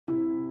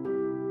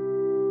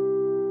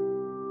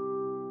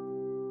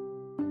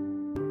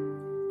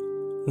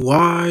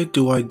Why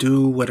do I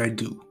do what I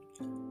do?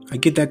 I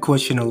get that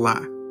question a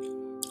lot.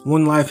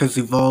 One Life has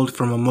evolved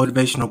from a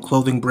motivational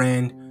clothing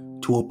brand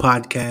to a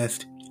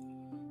podcast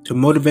to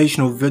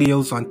motivational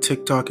videos on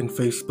TikTok and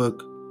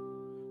Facebook.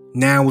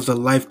 Now is a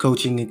life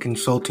coaching and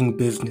consulting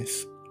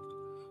business.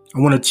 I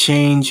want to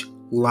change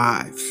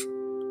lives.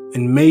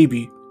 And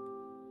maybe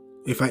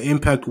if I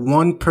impact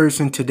one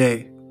person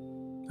today,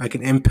 I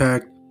can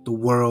impact the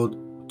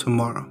world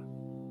tomorrow.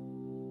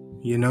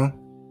 You know?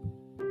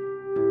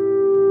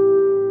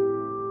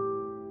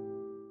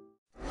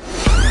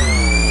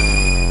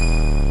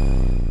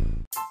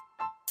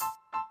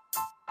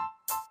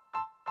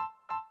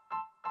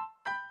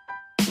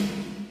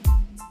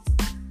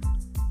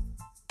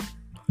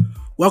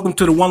 Welcome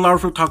to the One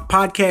Life Real Talk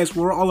podcast.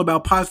 Where we're all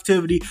about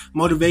positivity,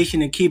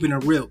 motivation, and keeping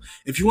it real.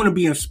 If you want to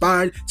be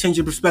inspired, change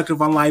your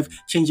perspective on life,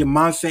 change your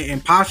mindset,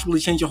 and possibly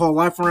change your whole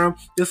life around,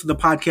 this is the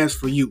podcast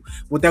for you.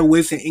 Without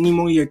wasting any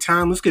more of your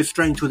time, let's get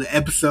straight into the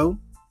episode.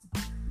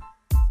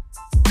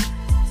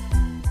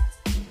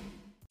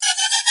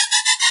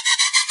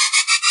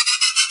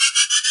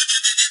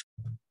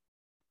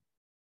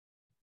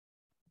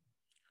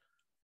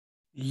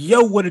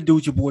 Yo, what it do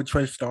with your boy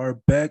Trey Star,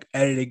 back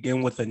at it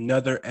again with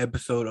another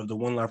episode of the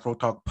One Life Real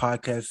Talk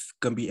podcast. It's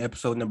going to be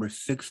episode number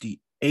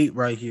 68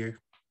 right here.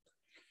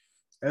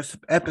 That's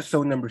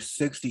episode number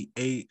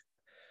 68.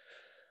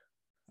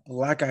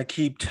 Like I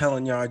keep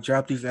telling y'all, I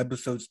drop these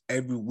episodes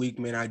every week,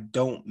 man. I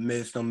don't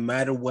miss, no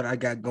matter what I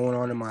got going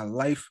on in my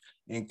life.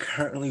 And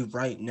currently,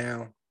 right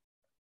now,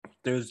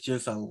 there's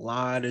just a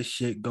lot of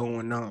shit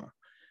going on.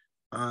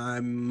 I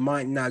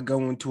might not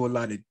go into a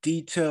lot of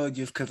detail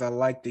just because I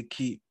like to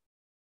keep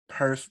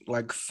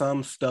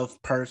some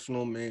stuff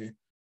personal, man.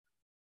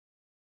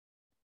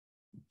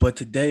 But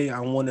today, I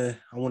wanna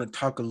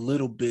talk a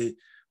little bit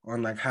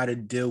on like how to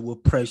deal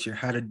with pressure,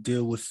 how to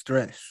deal with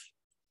stress,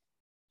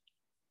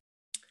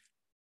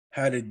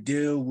 how to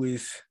deal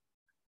with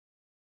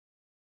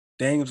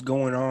things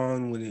going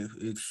on when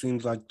it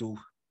seems like the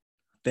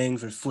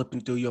things are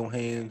slipping through your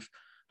hands,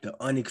 the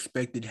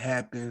unexpected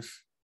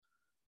happens.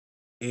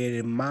 And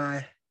in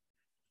my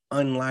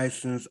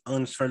unlicensed,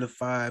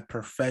 uncertified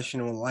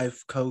professional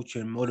life coach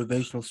and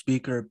motivational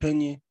speaker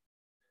opinion,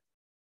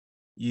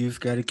 you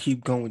just got to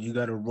keep going. You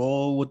got to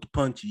roll with the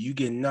punches. You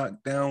get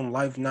knocked down,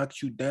 life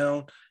knocks you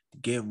down,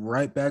 get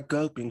right back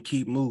up and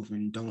keep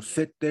moving. Don't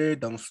sit there,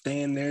 don't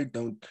stand there,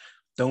 don't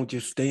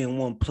just stay in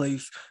one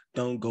place,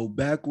 don't go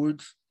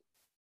backwards.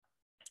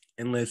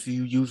 Unless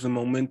you use the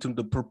momentum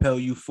to propel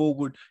you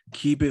forward,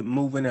 keep it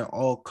moving at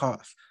all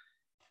costs.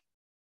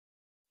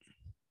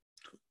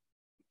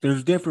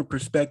 There's different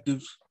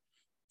perspectives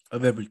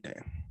of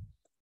everything.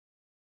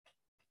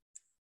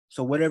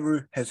 So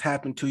whatever has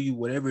happened to you,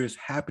 whatever is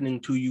happening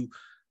to you,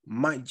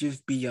 might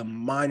just be a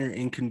minor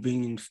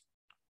inconvenience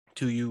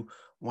to you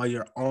while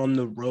you're on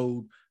the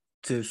road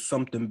to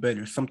something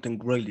better, something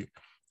greater,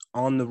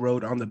 on the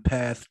road, on the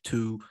path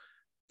to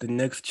the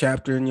next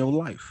chapter in your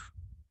life.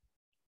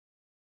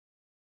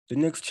 The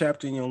next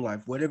chapter in your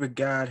life, whatever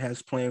God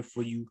has planned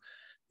for you,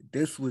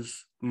 this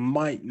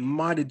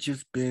might have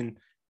just been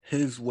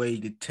his way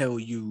to tell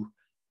you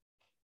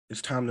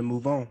it's time to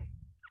move on.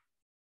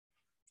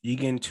 You're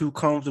getting too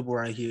comfortable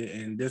right here,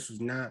 and this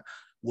is not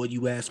what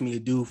you asked me to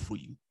do for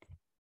you.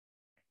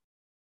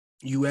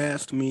 You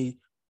asked me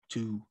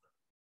to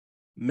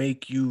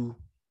make you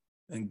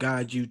and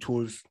guide you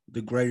towards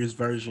the greatest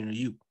version of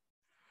you.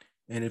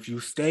 And if you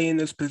stay in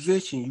this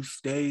position, you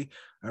stay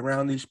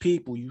around these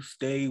people, you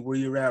stay where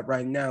you're at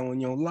right now in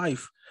your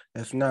life,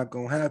 that's not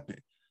going to happen.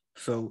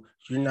 So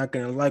you're not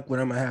going to like what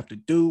I'm going to have to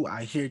do.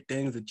 I hear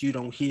things that you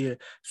don't hear,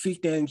 see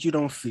things you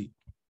don't see.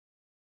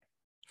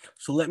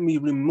 So let me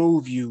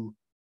remove you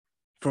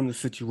from the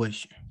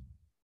situation.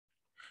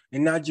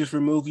 And not just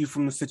remove you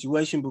from the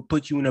situation, but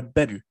put you in a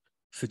better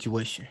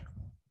situation.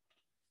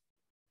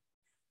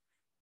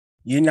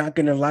 You're not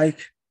going to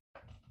like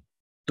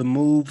the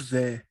moves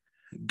that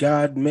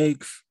God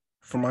makes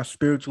for my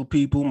spiritual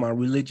people, my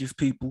religious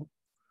people,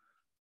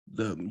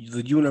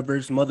 the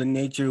universe, Mother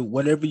Nature,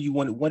 whatever you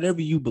want,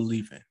 whatever you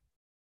believe in.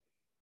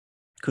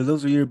 Because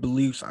those are your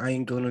beliefs. I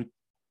ain't gonna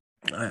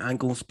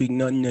speak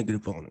nothing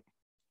negative on it.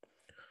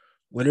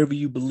 Whatever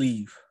you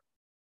believe,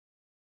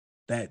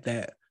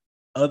 that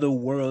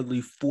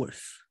otherworldly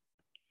force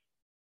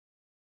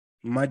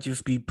might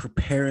just be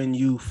preparing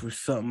you for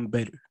something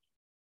better.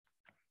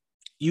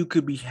 You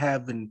could be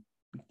having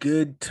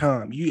good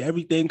time.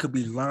 Everything could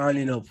be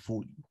lining up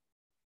for you.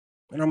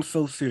 And I'm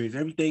so serious.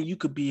 Everything, you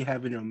could be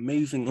having an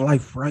amazing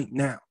life right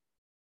now.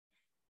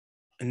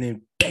 And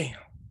then bam,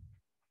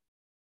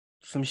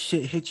 some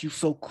shit hits you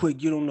so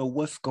quick, you don't know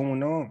what's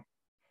going on.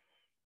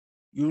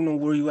 You don't know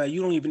where you at.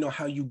 You don't even know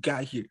how you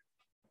got here.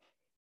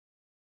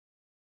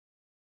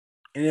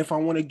 And if I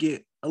want to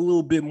get a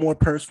little bit more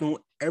personal,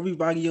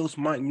 everybody else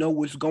might know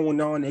what's going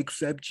on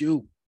except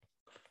you.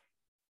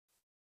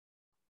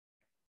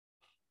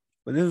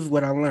 But this is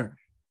what I learned.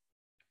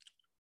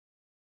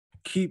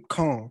 Keep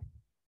calm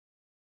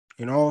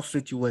in all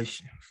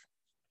situations.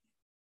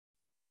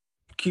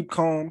 Keep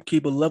calm,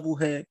 keep a level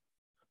head.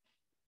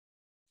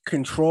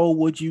 Control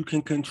what you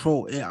can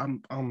control.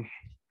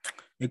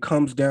 It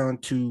comes down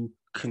to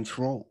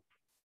control.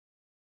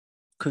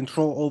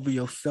 Control over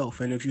yourself.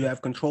 And if you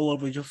have control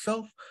over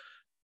yourself,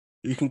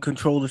 you can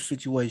control the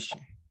situation.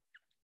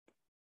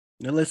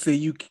 Now, let's say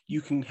you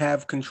can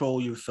have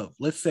control yourself.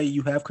 Let's say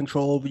you have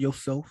control over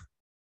yourself,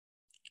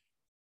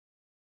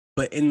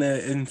 but in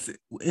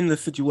the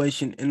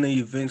situation, in the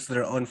events that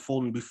are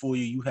unfolding before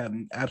you, you have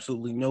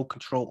absolutely no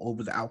control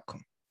over the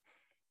outcome.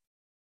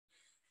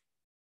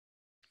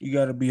 You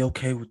got to be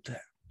okay with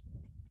that.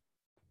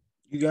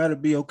 You got to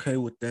be okay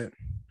with that.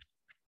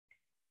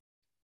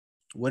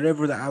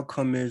 Whatever the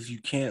outcome is, you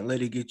can't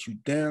let it get you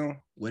down.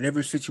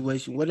 Whatever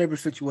situation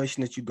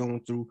that you're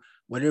going through,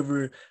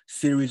 whatever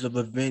series of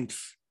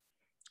events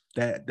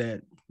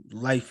that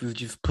life is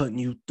just putting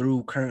you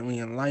through currently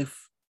in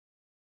life,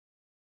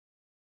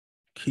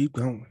 keep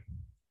going.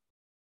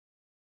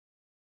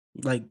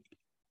 Like,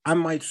 I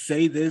might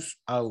say this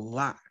a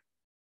lot.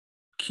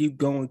 Keep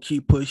going,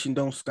 keep pushing,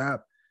 don't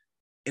stop.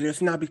 And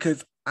it's not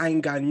because I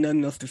ain't got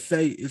nothing else to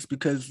say. It's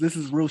because this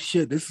is real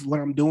shit. This is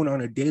what I'm doing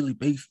on a daily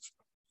basis.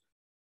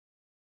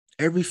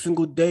 Every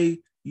single day,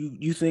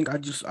 you think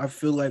I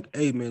feel like,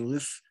 hey man,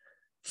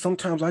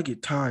 sometimes I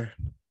get tired.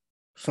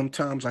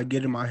 Sometimes I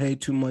get in my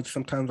head too much.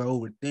 Sometimes I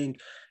overthink.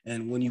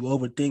 And when you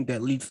overthink,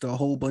 that leads to a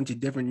whole bunch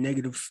of different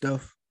negative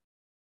stuff.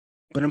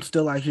 But I'm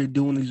still out here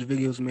doing these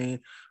videos,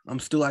 man. I'm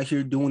still out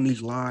here doing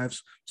these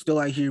lives. Still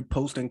out here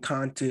posting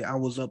content. I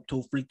was up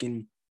till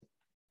freaking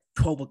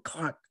 12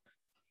 o'clock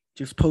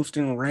just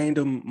posting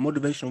random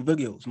motivational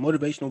videos.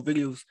 Motivational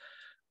videos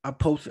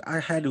I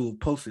had to have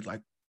posted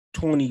like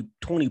 20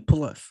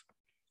 plus.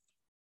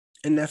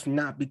 And that's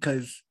not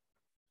because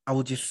I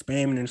was just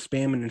spamming and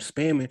spamming and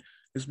spamming.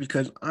 It's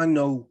because I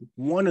know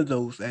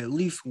at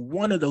least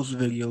one of those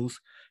videos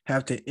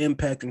have to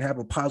impact and have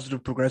a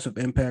positive progressive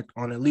impact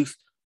on at least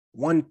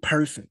one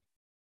person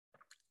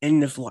in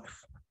this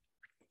life.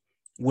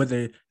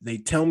 Whether they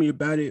tell me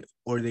about it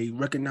or they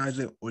recognize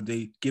it or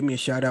they give me a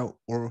shout out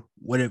or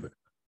whatever.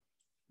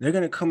 They're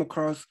going to come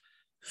across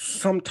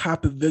some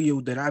type of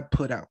video that I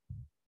put out.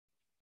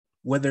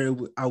 Whether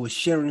I was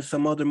sharing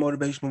some other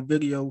motivational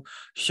video,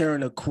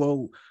 sharing a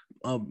quote,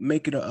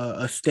 making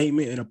a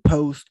statement in a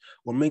post,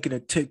 or making a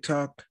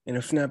TikTok and a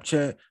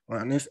Snapchat or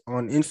on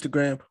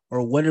Instagram,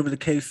 or whatever the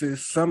case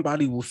is,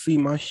 somebody will see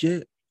my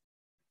shit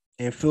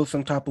and feel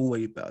some type of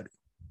way about it.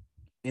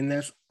 And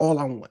that's all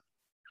I want.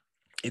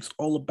 It's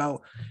all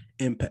about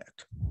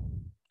impact.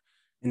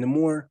 And the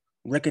more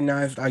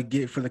recognized I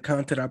get for the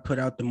content I put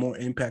out, the more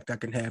impact I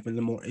can have and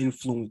the more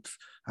influence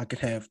I can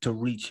have to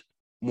reach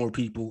more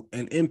people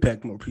and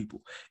impact more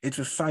people. It's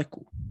a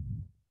cycle.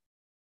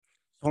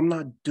 So I'm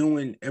not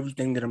doing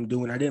everything that I'm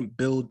doing. I didn't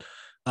build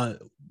the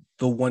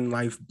One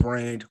Life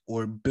brand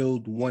or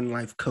build One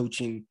Life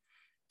coaching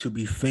to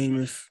be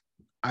famous.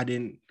 I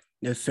didn't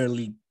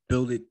necessarily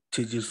build it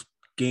to just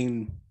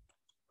gain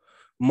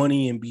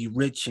money and be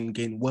rich and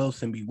gain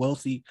wealth and be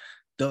wealthy.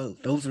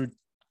 Those are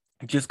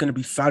just going to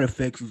be side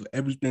effects of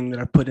everything that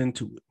I put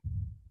into it.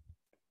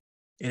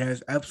 It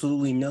has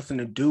absolutely nothing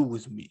to do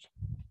with me.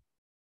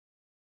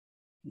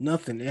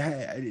 Nothing.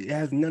 It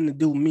has nothing to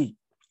do with me.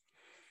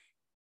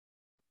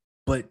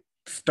 But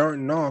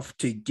starting off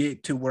to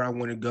get to where I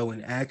want to go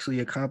and actually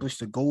accomplish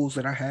the goals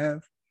that I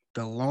have,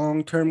 the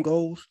long-term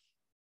goals,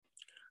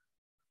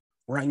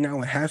 right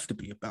now it has to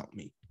be about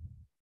me.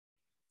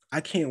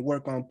 I can't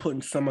work on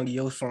putting somebody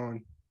else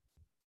on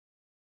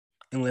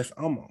unless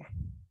I'm on.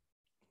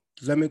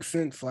 Does that make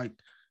sense? Like,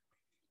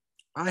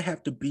 I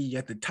have to be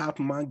at the top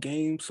of my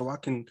game so I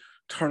can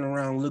turn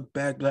around, look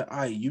back, like, all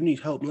right, you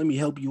need help. Let me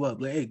help you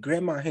up. Like, hey,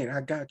 grab my hand.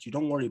 I got you.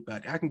 Don't worry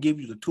about it. I can give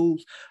you the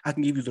tools. I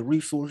can give you the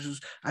resources.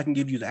 I can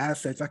give you the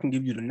assets. I can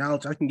give you the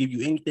knowledge. I can give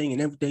you anything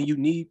and everything you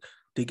need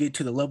to get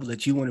to the level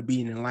that you want to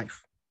be in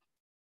life.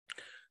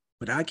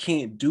 But I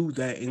can't do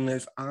that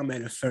unless I'm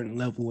at a certain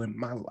level in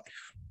my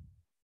life.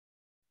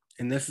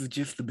 And this is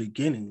just the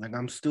beginning. Like,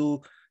 I'm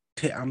still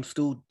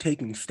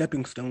taking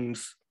stepping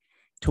stones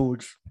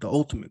towards the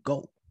ultimate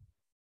goal.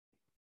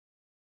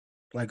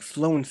 Like,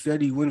 slow and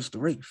steady wins the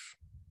race.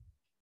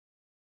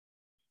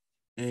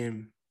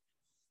 And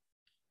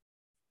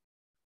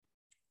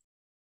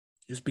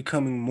it's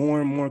becoming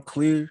more and more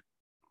clear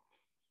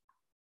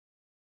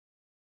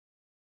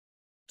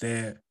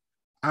that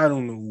I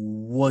don't know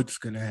what's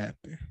going to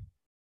happen.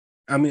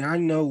 I mean, I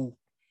know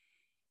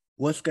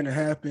what's going to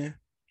happen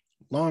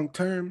long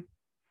term,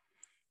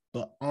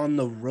 but on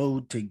the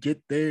road to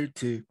get there,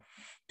 to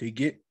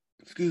get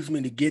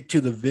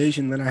to the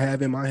vision that I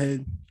have in my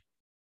head,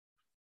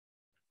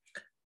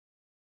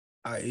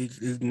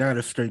 it's not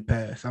a straight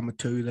path. I'm gonna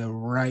tell you that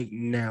right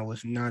now.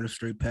 It's not a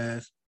straight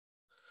path.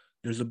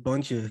 There's a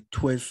bunch of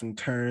twists and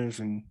turns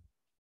and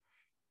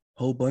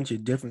a whole bunch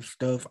of different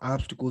stuff,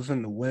 obstacles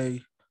in the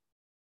way.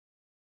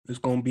 It's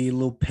gonna be a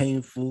little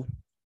painful.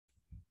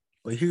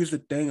 But here's the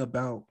thing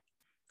about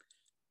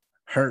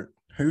hurt.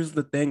 Here's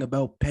the thing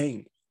about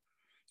pain.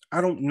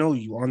 I don't know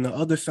you. On the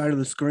other side of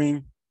the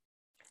screen,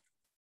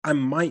 I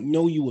might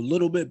know you a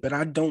little bit, but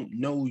I don't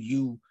know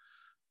you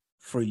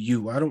for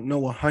you. I don't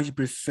know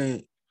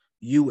 100%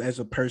 you as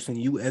a person,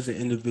 you as an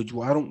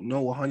individual. I don't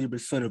know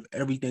 100% of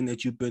everything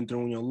that you've been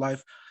through in your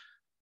life,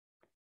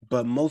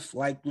 but most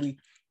likely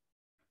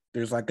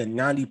there's like a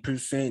 90%,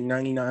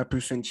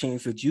 99%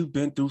 chance that you've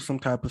been through some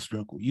type of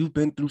struggle. You've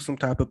been through some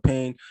type of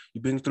pain.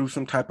 You've been through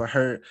some type of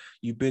hurt.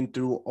 You've been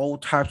through all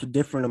types of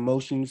different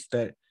emotions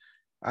that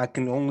I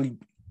can only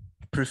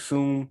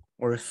presume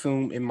or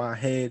assume in my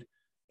head,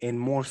 and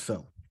more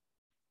so.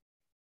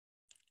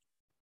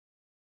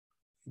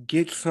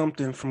 Get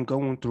something from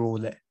going through all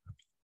that.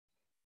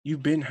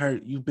 You've been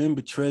hurt. You've been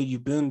betrayed.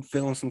 You've been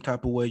feeling some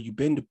type of way. You've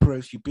been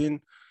depressed. You've been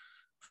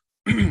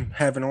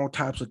having all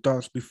types of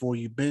thoughts before.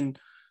 You've been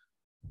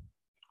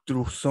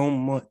through so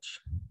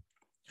much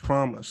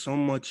trauma, so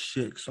much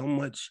shit, so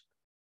much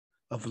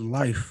of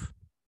life.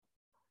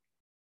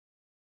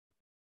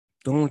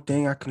 The only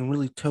thing I can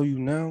really tell you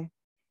now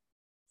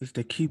is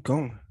to keep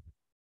going.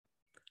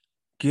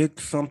 Get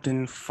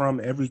something from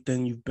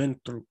everything you've been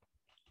through.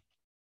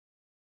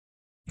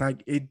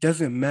 Like, it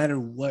doesn't matter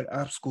what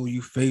obstacle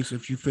you face.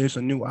 If you face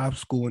a new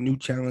obstacle, a new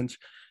challenge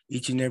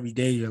each and every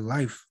day of your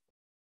life,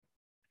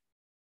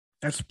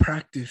 that's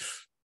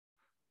practice.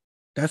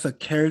 That's a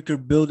character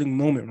building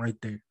moment right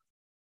there.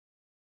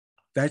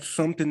 That's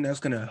something that's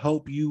going to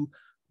help you,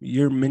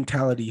 your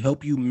mentality,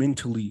 help you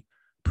mentally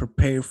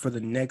prepare for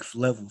the next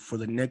level, for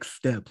the next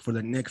step, for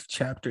the next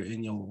chapter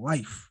in your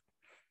life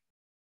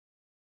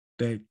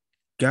that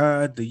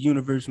God, the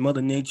universe,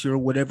 Mother Nature, or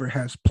whatever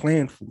has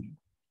planned for you.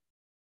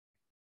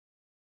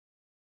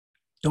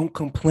 Don't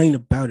complain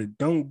about it.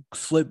 Don't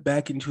slip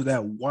back into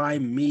that why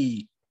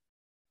me?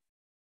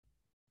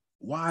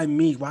 Why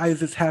me? Why is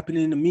this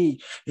happening to me?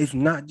 It's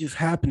not just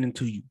happening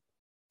to you.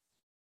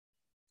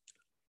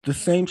 The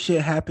same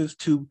shit happens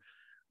to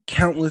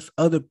countless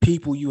other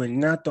people. You are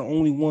not the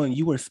only one.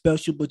 You are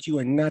special, but you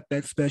are not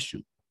that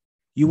special.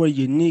 You are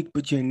unique,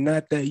 but you're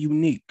not that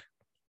unique.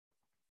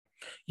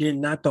 You're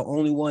not the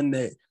only one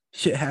that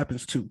shit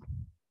happens to.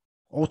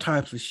 All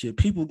types of shit.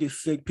 People get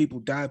sick,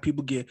 people die,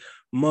 people get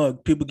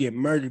mugged, people get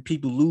murdered,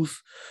 people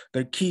lose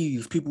their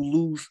keys, people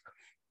lose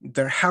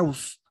their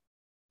house,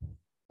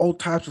 all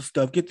types of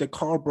stuff, get their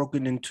car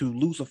broken into,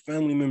 lose a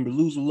family member,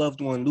 lose a loved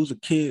one, lose a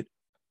kid.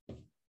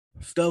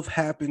 Stuff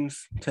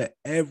happens to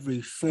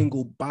every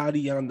single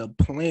body on the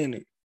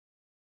planet.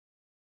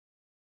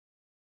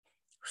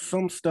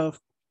 Some stuff,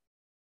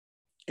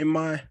 in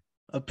my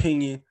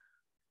opinion,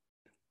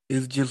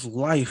 is just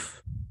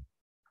life.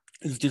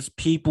 It's just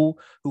people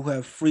who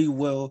have free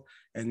will,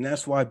 and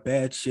that's why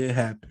bad shit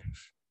happens.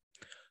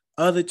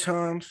 Other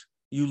times,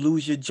 you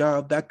lose your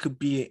job. That could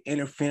be an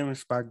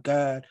interference by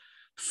God,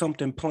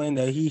 something planned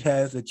that He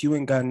has that you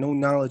ain't got no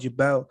knowledge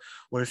about,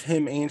 or it's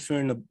Him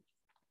answering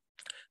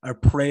a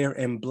prayer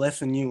and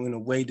blessing you in a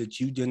way that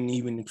you didn't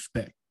even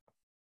expect.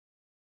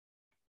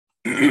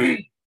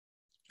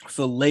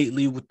 So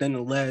lately, within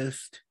the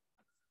last,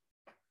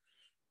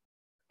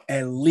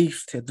 at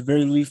least, at the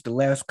very least, the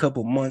last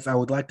couple months, I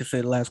would like to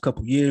say the last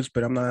couple years,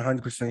 but I'm not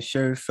 100%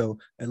 sure. So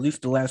at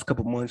least the last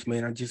couple months,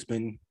 man,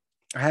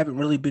 I haven't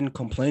really been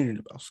complaining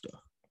about stuff.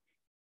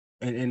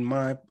 And in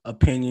my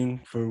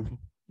opinion, for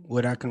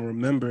what I can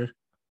remember,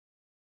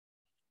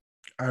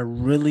 I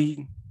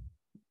really,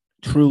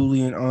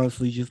 truly, and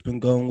honestly just been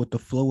going with the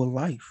flow of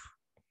life.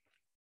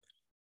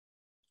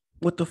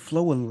 With the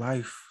flow of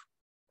life.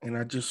 And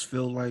I just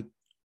feel like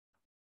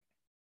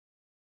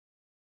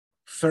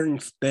certain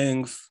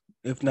things,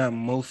 if not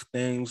most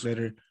things that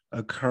are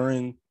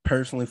occurring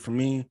personally for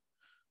me,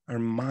 are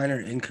minor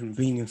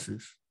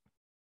inconveniences.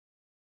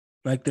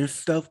 Like, there's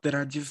stuff that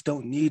I just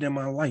don't need in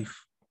my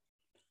life.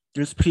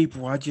 There's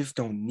people I just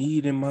don't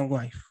need in my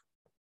life.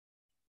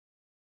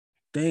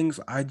 Things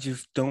I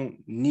just don't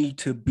need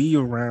to be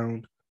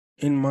around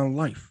in my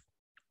life.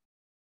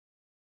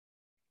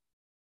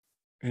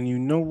 And you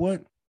know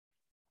what?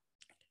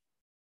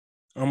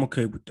 I'm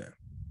okay with that.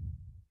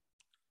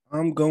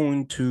 I'm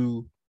going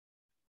to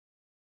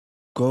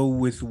go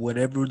with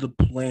whatever the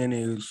plan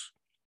is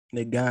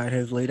that God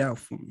has laid out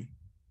for me.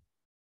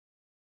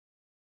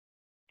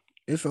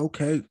 It's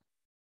okay.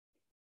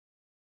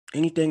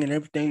 Anything and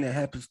everything that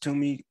happens to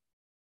me,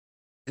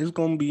 it's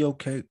gonna be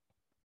okay.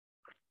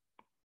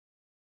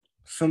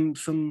 Some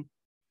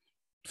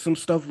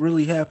stuff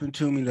really happened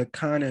to me that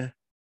kind of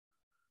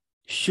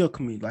shook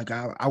me. Like,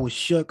 I was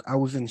shook. I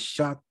was in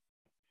shock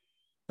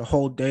the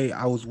whole day.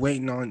 I was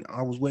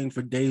waiting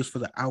for days for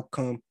the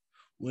outcome,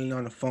 waiting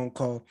on a phone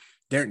call.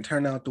 Didn't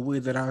turn out the way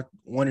that I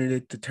wanted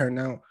it to turn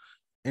out.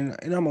 And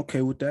I'm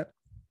okay with that.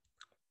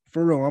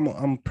 For real,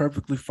 I'm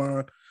perfectly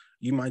fine.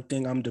 You might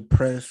think I'm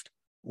depressed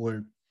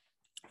or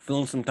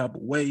feeling some type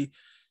of way.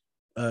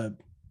 Uh,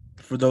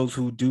 for those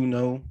who do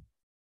know,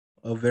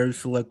 a very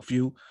select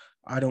few,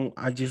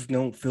 I just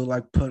don't feel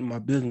like putting my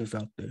business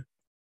out there.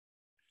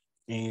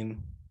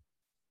 And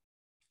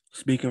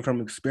speaking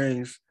from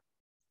experience,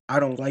 I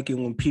don't like it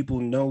when people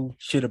know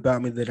shit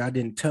about me that I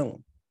didn't tell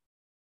them.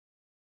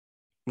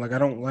 Like, I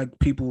don't like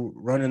people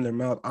running their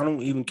mouth. I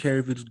don't even care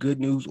if it's good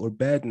news or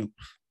bad news.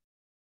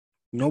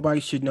 Nobody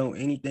should know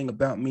anything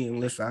about me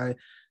unless I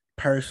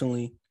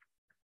personally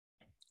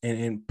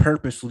and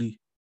purposely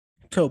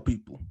tell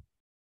people.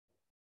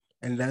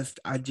 And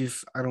I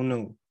don't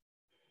know.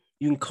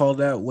 You can call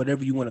that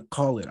whatever you want to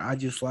call it. I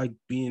just like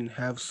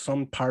have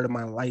some part of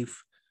my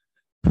life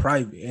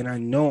private. And I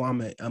know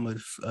I'm a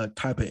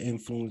type of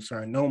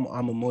influencer. I know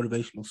I'm a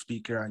motivational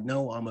speaker. I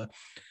know I'm a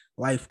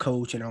life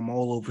coach and I'm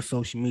all over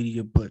social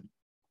media, but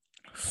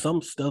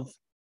some stuff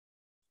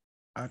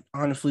I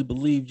honestly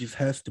believe just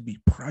has to be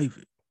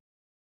private.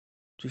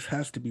 Just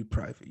has to be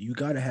private. You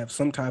got to have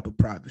some type of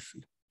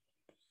privacy.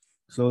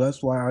 So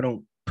that's why I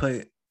don't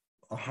put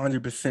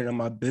 100% of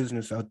my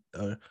business out,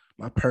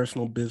 my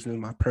personal business,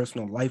 my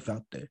personal life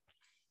out there.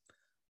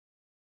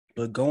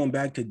 But going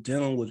back to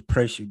dealing with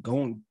pressure,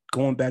 going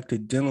back to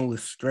dealing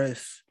with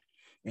stress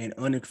and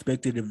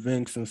unexpected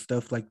events and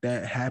stuff like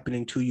that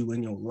happening to you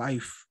in your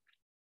life,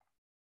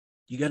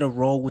 you got to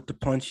roll with the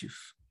punches.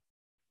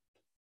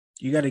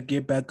 You got to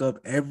get back up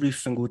every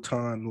single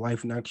time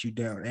life knocks you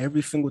down.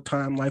 Every single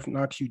time life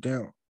knocks you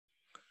down,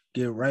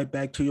 get right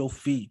back to your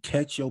feet,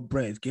 catch your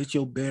breath, get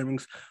your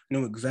bearings,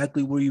 know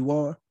exactly where you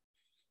are,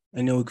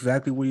 and know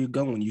exactly where you're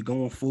going. You're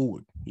going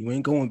forward. You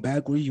ain't going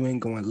backwards. You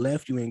ain't going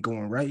left. You ain't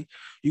going right.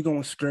 You're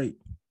going straight.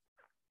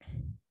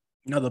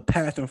 Now, the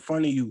path in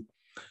front of you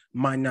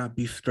might not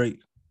be straight,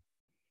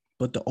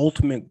 but the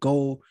ultimate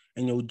goal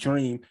and your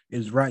dream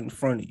is right in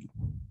front of you.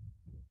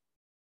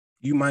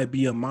 You might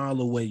be a mile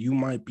away. You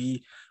might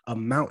be a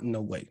mountain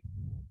away.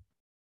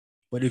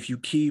 But if you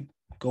keep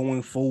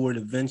going forward,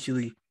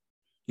 eventually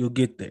you'll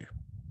get there.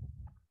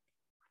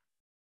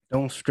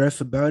 Don't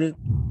stress about it.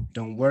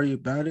 Don't worry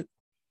about it.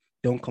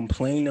 Don't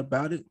complain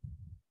about it.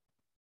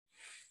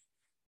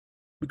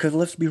 Because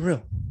let's be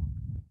real.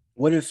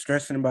 What is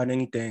stressing about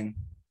anything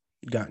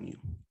gotten you?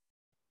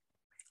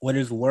 What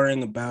is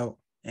worrying about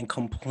and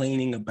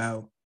complaining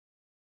about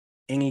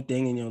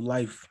anything in your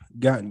life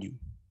gotten you?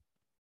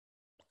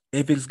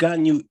 If it's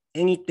gotten you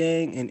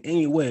anything and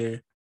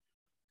anywhere,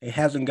 it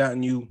hasn't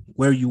gotten you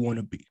where you want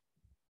to be.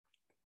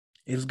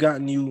 It's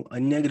gotten you a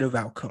negative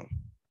outcome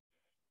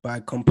by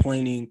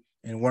complaining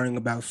and worrying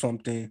about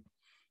something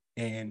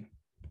and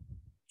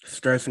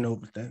stressing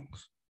over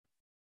things.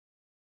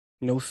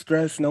 No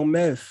stress, no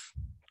mess.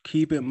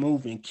 Keep it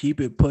moving,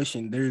 keep it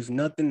pushing. There's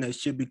nothing that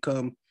should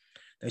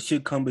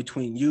come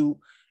between you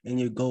and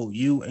your goal,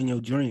 you and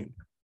your dream.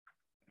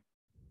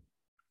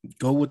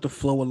 Go with the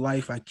flow of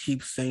life. I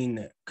keep saying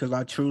that because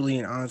I truly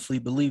and honestly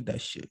believe that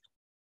shit.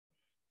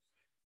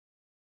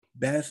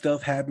 Bad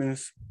stuff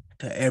happens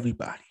to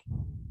everybody.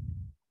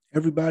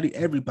 Everybody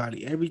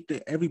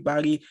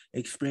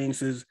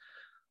experiences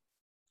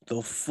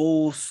the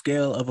full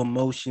scale of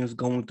emotions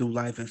going through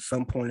life at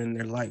some point in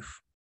their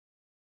life.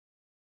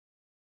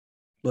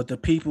 But the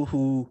people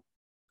who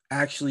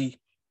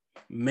actually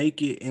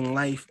make it in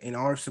life and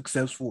are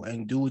successful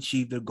and do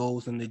achieve their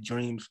goals and their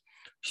dreams,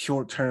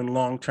 short term,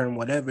 long term,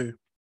 whatever,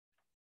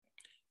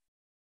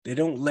 they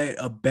don't let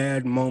a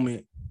bad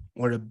moment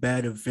or a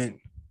bad event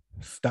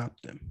stop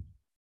them.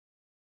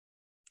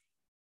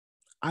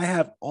 I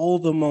have all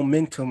the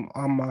momentum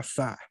on my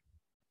side.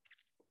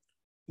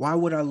 Why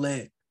would I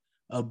let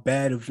a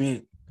bad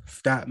event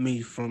stop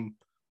me from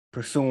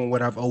pursuing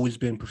what I've always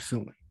been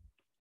pursuing?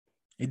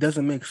 It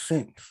doesn't make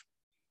sense.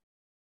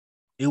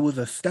 It was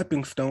a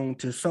stepping stone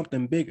to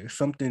something bigger,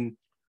 something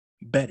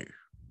better.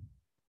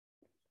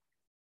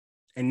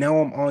 And now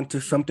I'm on to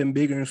something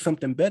bigger and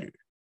something better.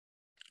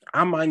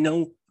 I might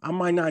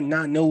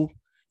not know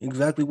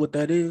exactly what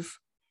that is,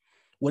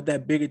 what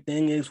that bigger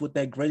thing is, what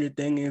that greater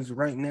thing is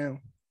right now.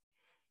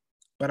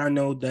 But I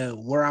know that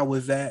where I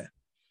was at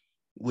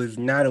was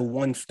not a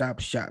one-stop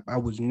shop. I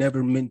was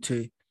never meant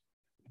to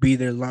be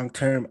there long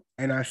term.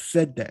 And I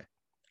said that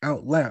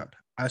out loud.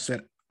 I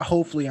said,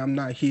 hopefully I'm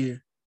not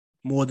here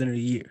more than a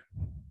year.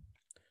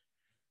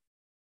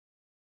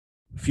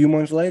 A few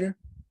months later,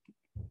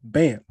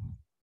 bam,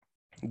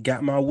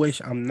 got my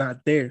wish. I'm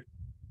not there.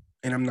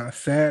 And I'm not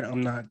sad.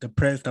 I'm not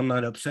depressed. I'm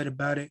not upset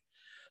about it.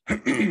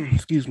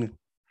 Excuse me.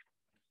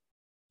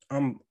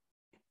 I'm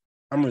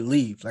I'm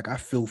relieved. Like I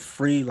feel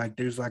free. Like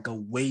there's like a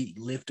weight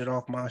lifted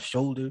off my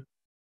shoulder.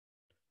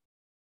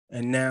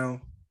 And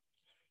now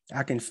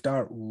I can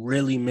start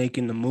really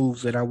making the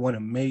moves that I want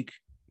to make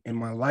in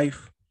my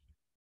life.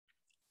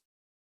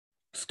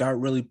 Start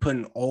really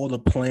putting all the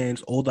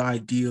plans, all the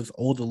ideas,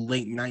 all the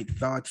late night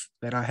thoughts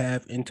that I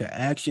have into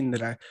action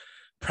that I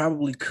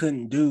probably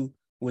couldn't do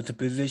with the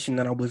position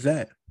that I was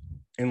at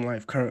in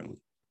life currently.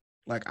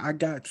 Like I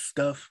got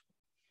stuff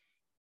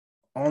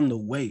on the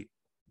way,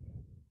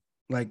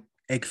 like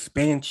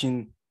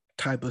expansion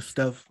type of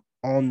stuff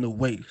on the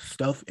way,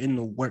 stuff in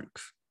the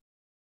works,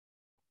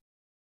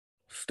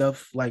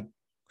 stuff like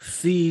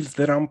seeds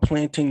that I'm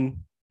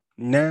planting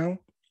now.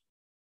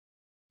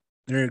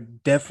 They're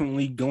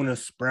definitely going to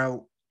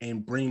sprout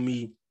and bring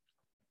me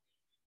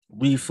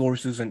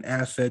resources and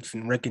assets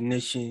and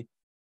recognition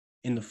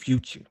in the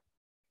future.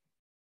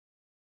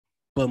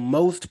 But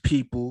most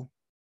people,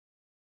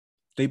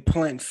 they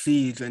plant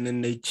seeds and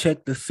then they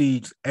check the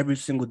seeds every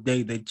single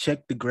day. They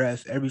check the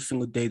grass every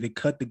single day. They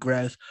cut the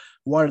grass,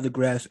 water the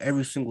grass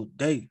every single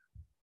day.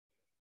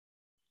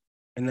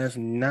 And that's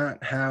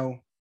not how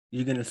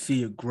you're going to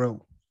see it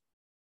grow.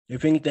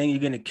 If anything, you're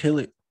going to kill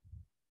it.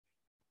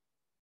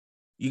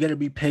 You got to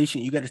be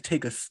patient. You got to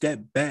take a step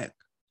back.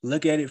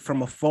 Look at it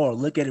from afar.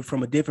 Look at it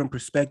from a different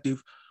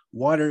perspective.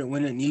 Water it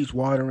when it needs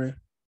watering.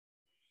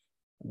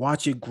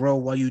 Watch it grow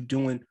while you're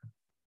doing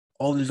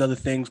all these other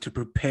things to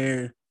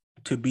prepare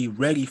to be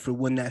ready for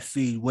when that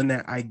seed, when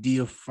that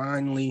idea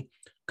finally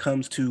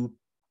comes to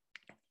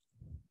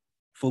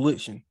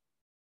fruition.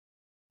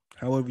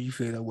 However you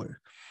say that word.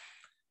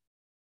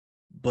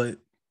 But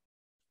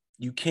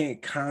you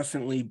can't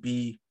constantly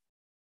be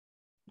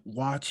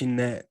watching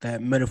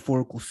that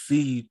metaphorical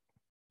seed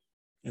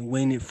and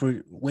waiting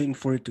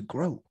for it to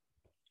grow.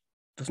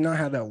 That's not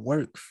how that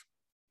works.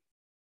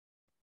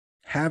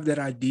 Have that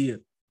idea,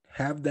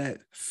 have that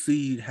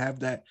seed,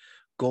 have that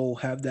goal,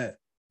 have that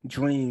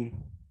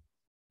dream,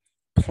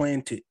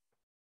 plant it.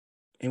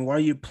 And while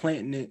you're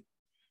planting it,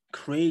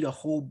 create a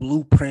whole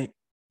blueprint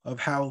of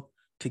how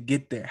to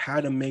get there,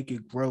 how to make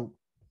it grow.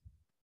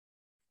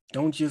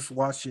 Don't just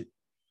watch it.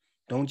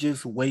 Don't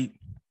just wait.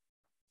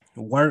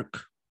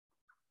 Work,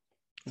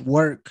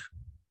 work,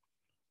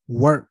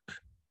 work.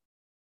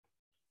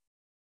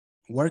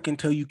 Work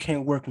until you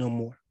can't work no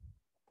more.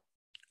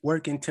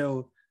 Work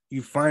until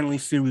you finally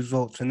see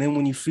results. And then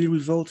when you see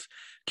results,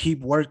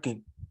 keep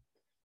working.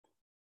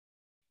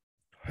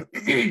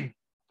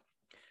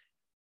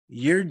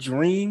 Your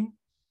dream,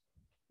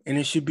 and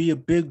it should be a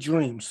big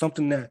dream,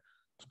 something that's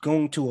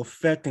going to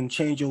affect and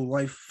change your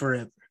life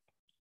forever.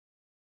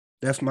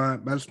 That's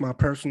my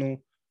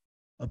personal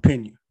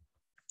opinion.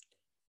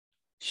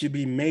 Should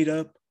be made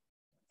up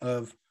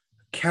of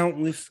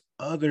countless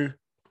other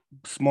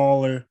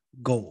smaller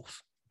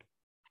goals.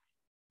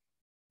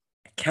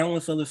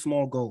 Countless other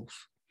small goals.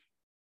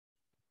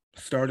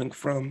 Starting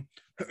from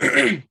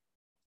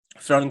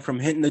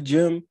hitting the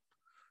gym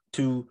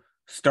to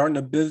starting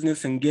a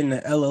business and getting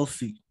an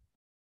LLC.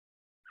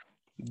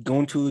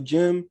 Going to a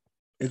gym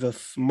is a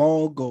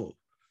small goal.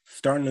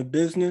 Starting a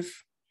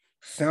business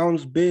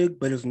sounds big,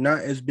 but it's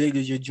not as big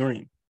as your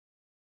dream.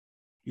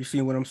 You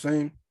see what I'm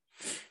saying?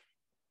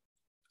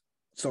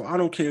 So I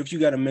don't care if you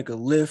got to make a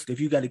list, if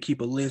you got to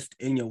keep a list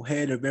in your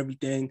head of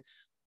everything.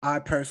 I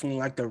personally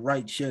like to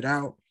write shit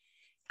out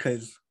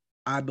because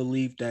I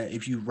believe that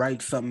if you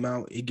write something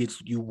out, it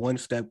gets you one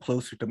step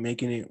closer to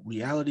making it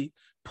reality,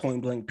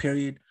 point blank,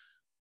 period.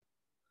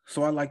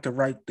 So I like to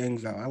write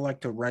things out. I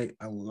like to write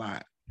a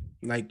lot.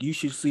 Like you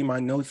should see my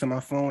notes on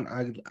my phone.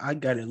 I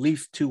got at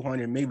least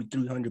 200, maybe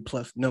 300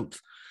 plus notes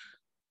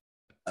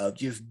of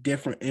just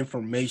different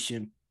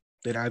information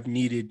that I've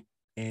needed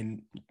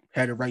and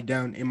had to write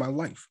down in my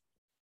life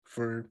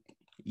for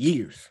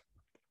years.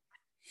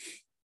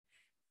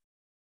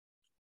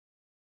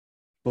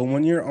 But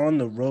when you're on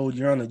the road,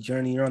 you're on a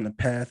journey, you're on the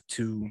path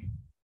to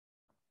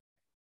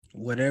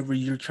whatever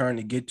you're trying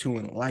to get to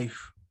in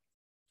life,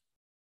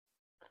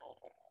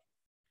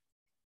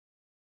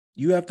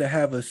 you have to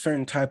have a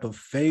certain type of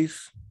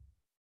faith,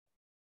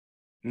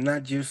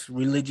 not just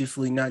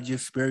religiously, not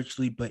just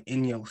spiritually, but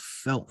in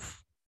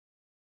yourself.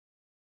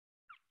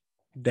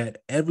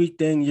 That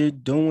everything you're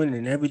doing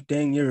and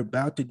everything you're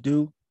about to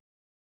do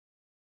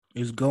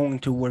is going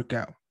to work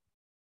out.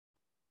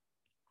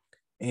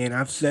 And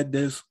I've said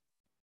this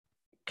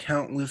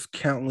countless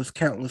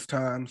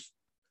times.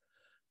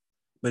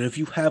 But if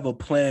you have a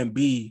plan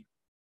B,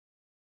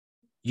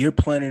 you're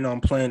planning on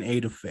plan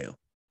A to fail.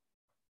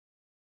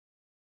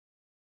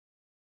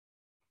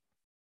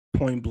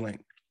 Point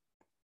blank.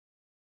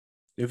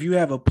 If you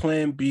have a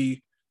plan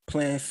B,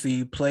 plan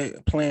C,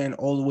 plan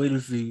all the way to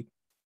Z,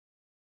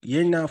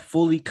 you're not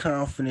fully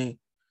confident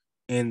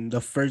in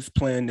the first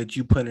plan that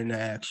you put into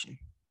action.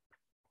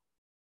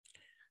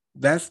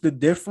 That's the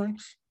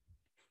difference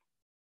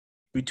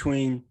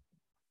between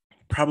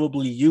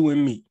probably you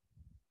and me.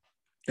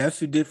 That's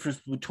the difference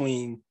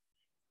between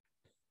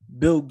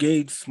Bill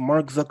Gates,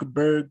 Mark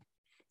Zuckerberg,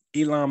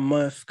 Elon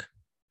Musk,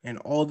 and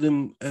all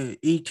them,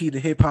 E.T., the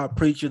hip hop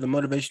preacher, the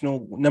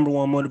motivational, number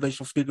one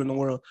motivational speaker in the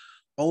world,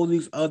 all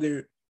these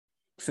other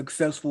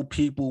successful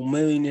people,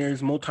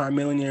 millionaires,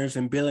 multimillionaires,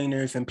 and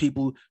billionaires, and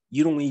people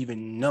you don't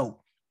even know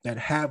that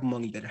have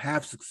money, that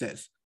have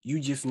success. You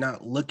just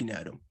not looking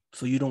at them,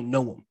 so you don't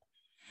know them.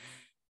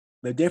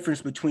 The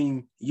difference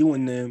between you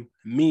and them,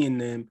 me and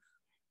them,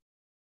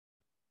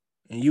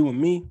 and you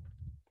and me,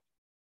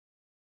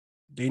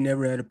 they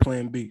never had a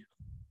plan B.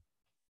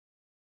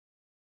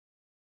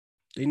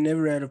 They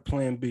never had a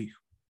plan B.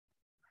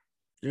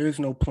 There is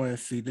no plan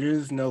C. There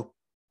is no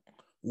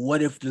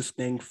what if this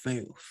thing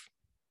fails.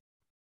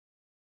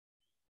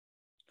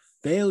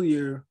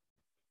 Failure,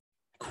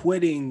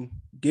 quitting,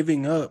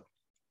 giving up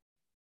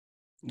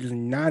is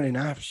not an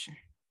option.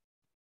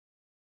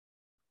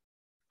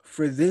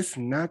 For this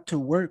not to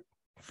work,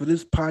 for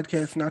this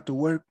podcast not to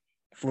work,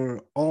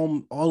 for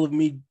all of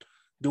me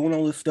doing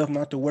all this stuff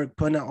not to work,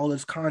 putting out all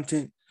this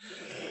content,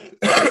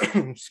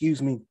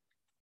 excuse me,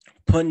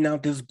 putting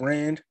out this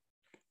brand,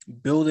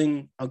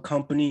 building a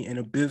company and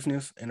a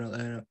business and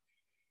a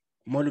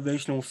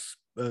motivational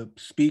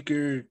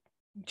speaker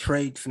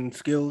traits and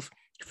skills,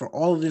 for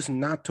all of this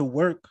not to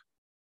work,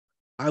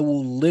 I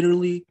will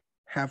literally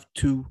have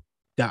to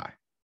die.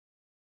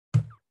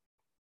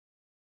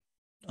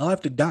 I'll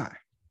have to die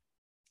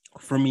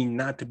for me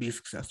not to be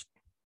successful.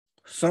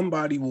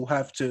 Somebody will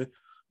have to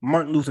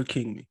Martin Luther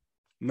King me,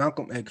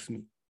 Malcolm X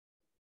me,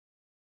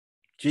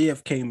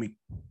 JFK me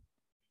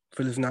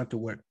for this not to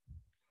work.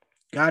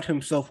 God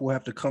himself will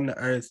have to come to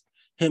earth,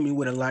 hit me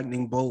with a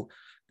lightning bolt,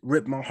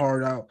 rip my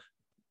heart out,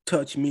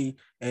 touch me,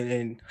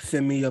 and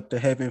send me up to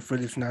heaven for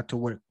this not to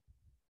work.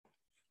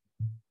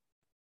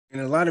 And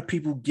a lot of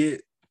people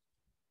get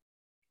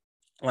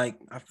like,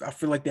 I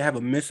feel like they have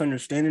a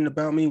misunderstanding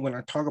about me when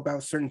I talk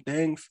about certain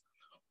things,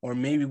 or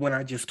maybe when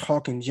I just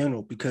talk in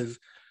general, because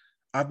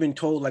I've been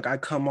told like I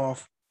come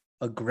off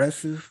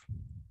aggressive,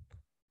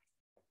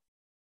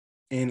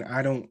 and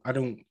I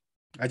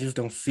just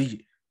don't see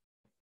it.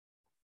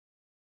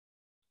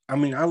 I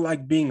mean, I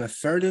like being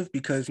assertive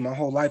because my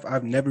whole life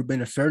I've never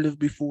been assertive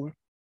before.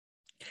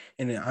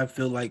 And I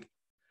feel like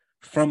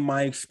from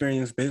my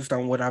experience, based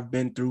on what I've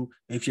been through,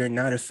 if you're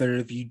not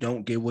assertive, you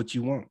don't get what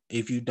you want.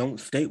 If you don't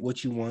state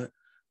what you want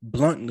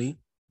bluntly,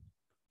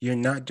 you're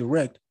not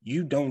direct,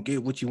 you don't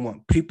get what you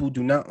want. People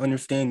do not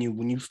understand you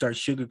when you start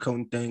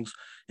sugarcoating things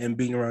and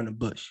beating around the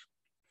bush.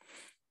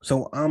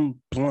 So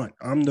I'm blunt.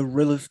 I'm the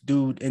realest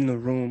dude in the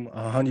room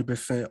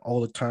 100%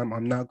 all the time.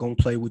 I'm not going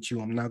to play with you.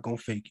 I'm not going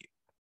to fake it.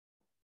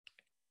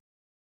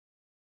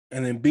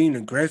 And then being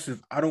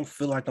aggressive, I don't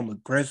feel like I'm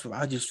aggressive.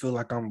 I just feel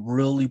like I'm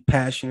really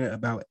passionate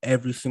about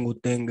every single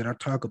thing that I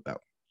talk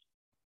about.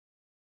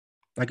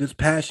 Like, it's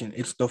passion.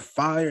 It's the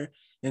fire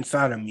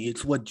inside of me.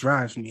 It's what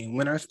drives me. And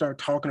when I start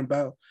talking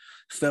about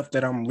stuff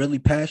that I'm really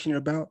passionate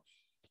about,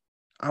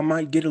 I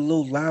might get a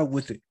little loud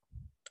with it.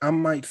 I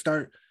might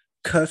start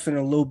cussing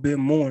a little bit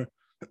more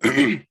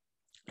to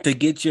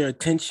get your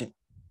attention.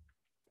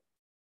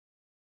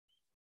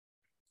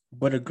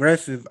 But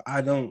aggressive,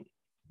 I don't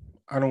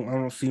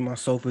see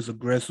myself as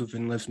aggressive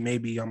unless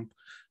maybe I'm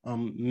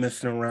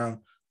messing around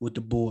with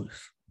the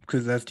boys,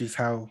 because that's just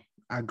how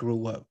I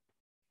grew up.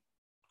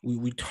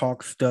 We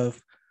talk stuff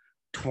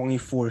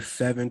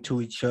 24/7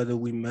 to each other.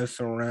 We mess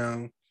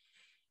around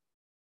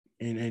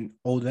and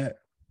all that.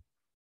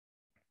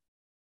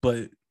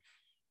 But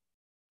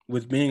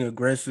with being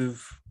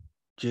aggressive,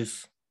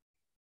 just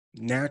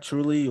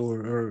naturally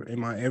or in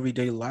my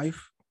everyday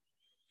life,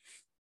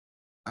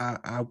 I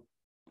I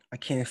I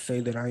can't say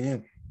that I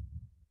am.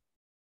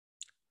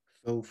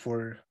 So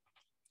for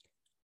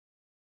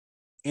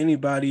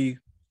anybody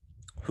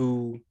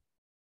who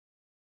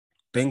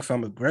thinks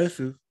I'm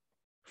aggressive,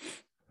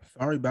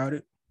 sorry about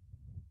it.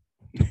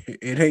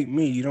 It ain't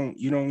me. You don't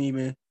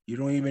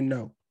even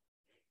know.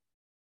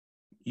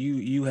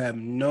 You have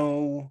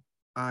no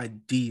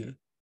idea.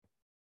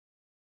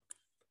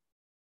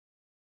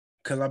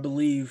 Cause I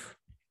believe,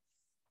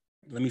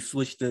 let me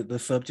switch the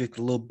subject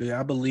a little bit.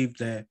 I believe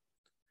that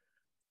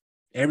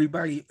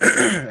everybody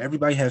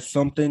everybody has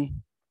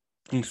something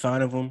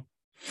inside of them.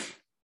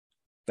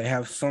 They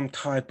have some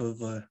type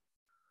of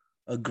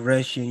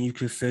aggression, you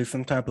could say,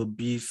 some type of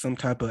beast, some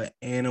type of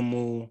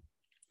animal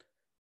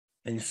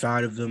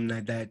inside of them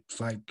that's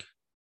like,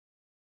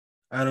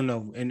 I don't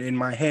know. In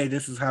my head,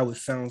 this is how it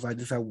sounds like.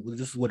 This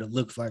is what it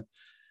looks like.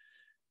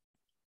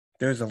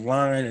 There's a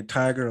lion, a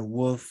tiger, a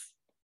wolf,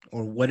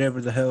 or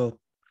whatever the hell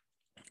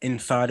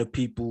inside of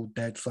people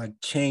that's like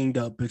chained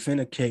up. It's in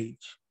a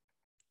cage.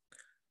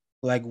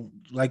 Like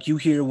like you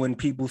hear when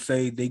people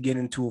say they get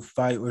into a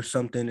fight or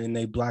something and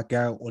they black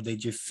out or they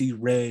just see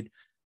red,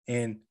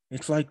 and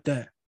it's like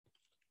that.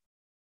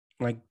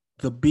 Like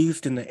the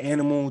beast and the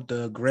animal,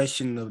 the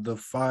aggression of the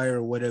fire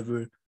or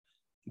whatever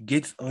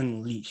gets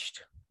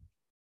unleashed.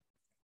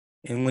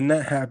 And when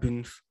that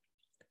happens,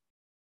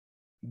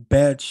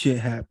 bad shit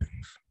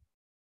happens.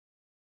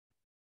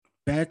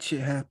 Bad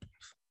shit happens.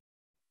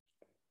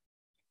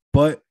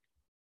 But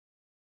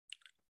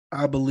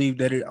I believe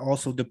that it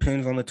also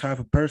depends on the type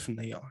of person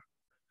they are.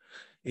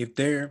 If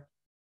they're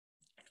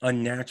a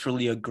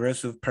naturally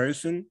aggressive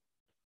person,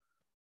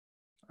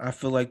 I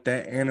feel like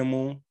that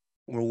animal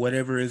or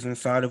whatever is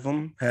inside of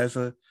them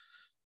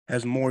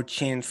has more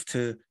chance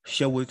to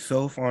show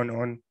itself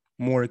on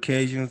more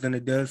occasions than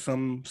it does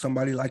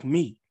somebody like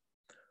me,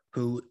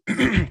 who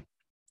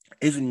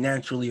isn't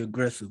naturally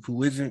aggressive,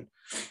 who isn't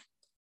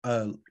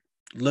uh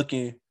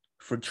looking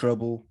for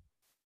trouble,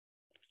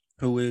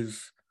 who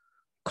is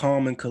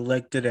calm and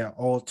collected at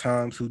all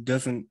times, who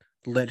doesn't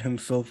let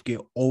himself get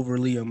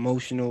overly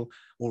emotional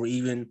or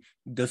even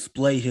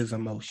display his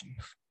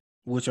emotions,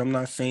 which I'm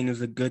not saying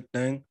is a good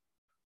thing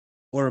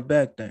or a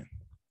bad thing.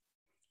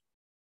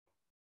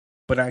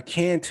 But I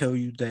can tell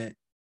you that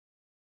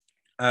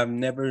I've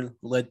never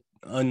let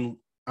un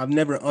I've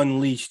never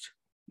unleashed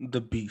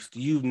the beast.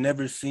 You've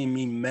never seen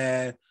me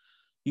mad.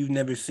 You've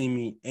never seen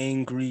me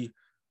angry.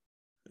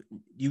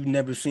 You've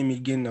never seen me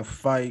get in a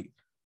fight.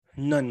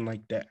 Nothing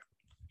like that.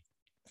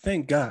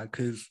 Thank God,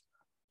 because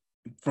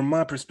from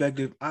my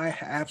perspective, I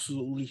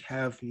absolutely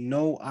have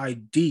no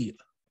idea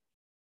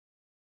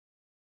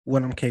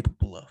what I'm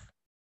capable of.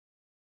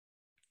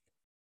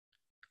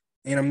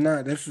 And I'm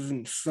not, this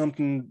isn't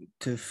something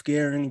to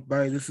scare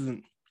anybody. This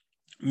isn't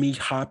me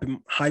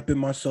hyping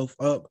myself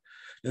up.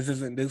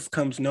 This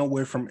comes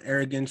nowhere from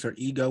arrogance or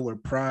ego or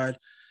pride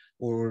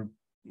or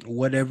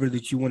whatever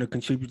that you want to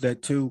contribute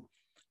that to.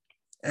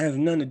 It has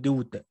nothing to do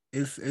with that.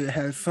 It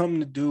has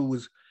something to do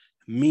with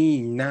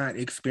me not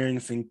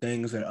experiencing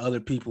things that other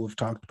people have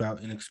talked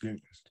about and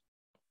experienced.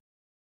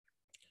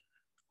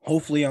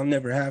 Hopefully I'll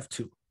never have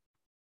to.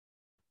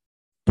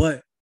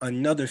 But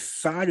another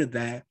side of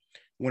that,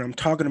 when I'm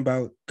talking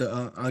about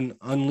the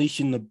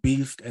unleashing the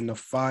beast and the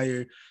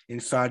fire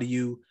inside of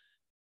you,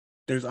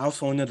 there's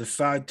also another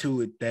side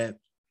to it that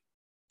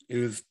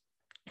is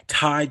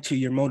tied to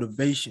your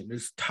motivation.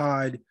 It's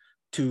tied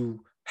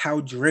to how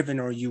driven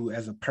are you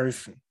as a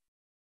person.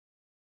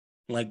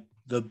 Like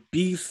the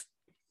beast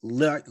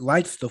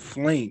lights the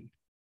flame.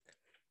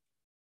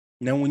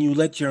 Now, when you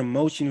let your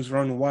emotions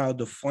run wild,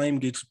 the flame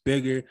gets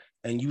bigger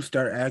and you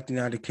start acting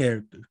out of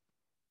character.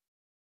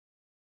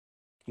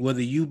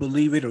 Whether you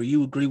believe it or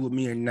you agree with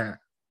me or not.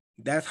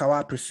 That's how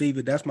I perceive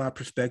it. That's my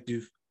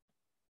perspective.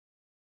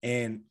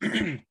 And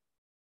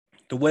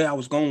the way I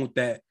was going with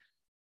that,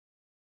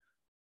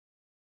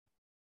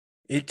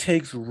 it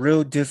takes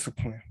real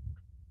discipline.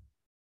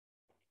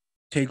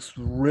 It takes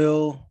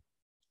real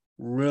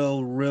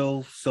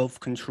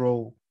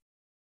self-control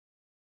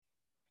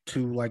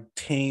to like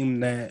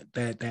tame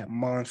that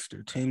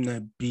monster, tame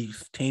that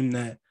beast, tame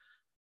that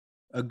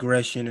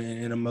aggression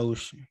and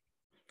emotion.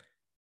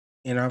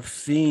 And I've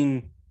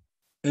seen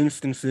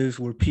instances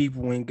where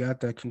people ain't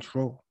got that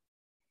control.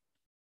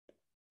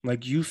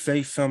 Like you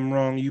say something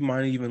wrong, you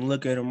might even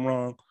look at them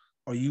wrong,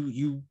 or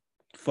you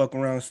fuck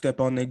around and step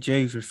on their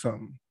J's or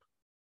something.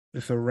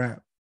 It's a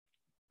wrap.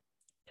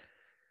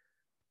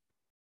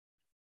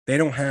 They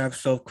don't have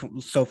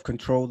self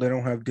control. They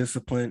don't have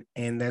discipline,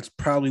 and that's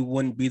probably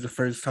wouldn't be the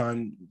first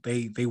time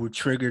they were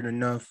triggered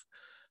enough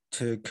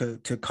to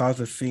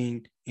cause a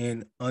scene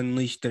and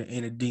unleash their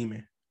inner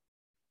demon,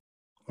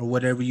 or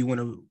whatever you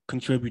want to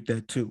contribute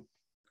that to.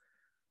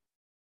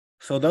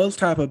 So those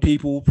type of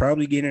people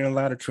probably get in a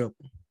lot of trouble.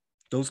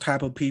 Those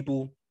type of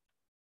people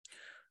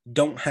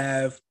don't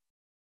have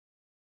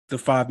the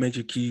 5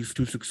 major keys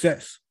to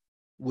success,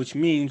 which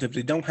means if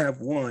they don't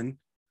have one,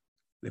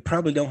 they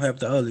probably don't have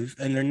the others,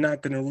 and they're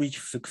not going to reach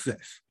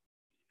success,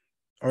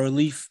 or at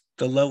least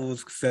the level of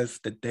success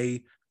that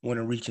they want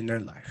to reach in their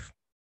life.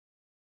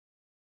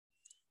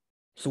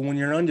 So when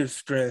you're under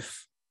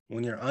stress,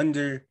 when you're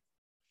under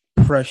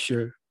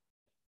pressure,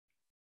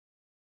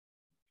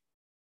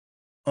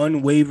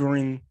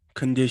 unwavering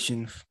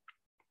conditions,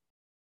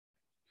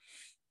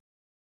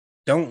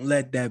 don't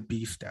let that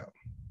beast out.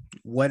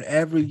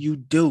 Whatever you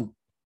do,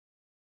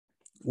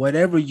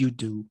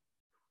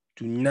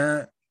 do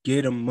not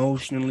get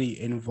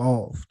emotionally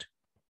involved.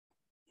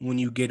 When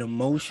you get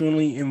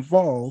emotionally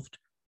involved,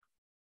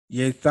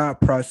 your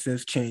thought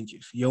process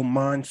changes, your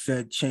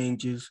mindset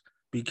changes,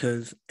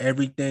 because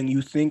everything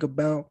you think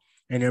about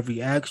and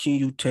every action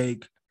you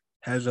take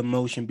has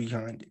emotion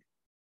behind it.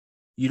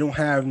 You don't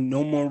have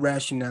no more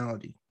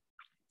rationality.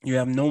 You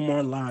have no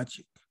more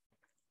logic.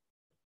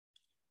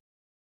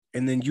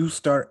 And then you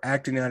start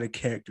acting out of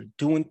character,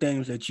 doing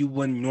things that you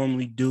wouldn't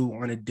normally do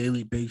on a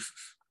daily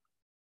basis.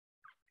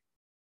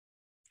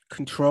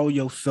 Control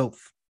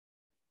yourself.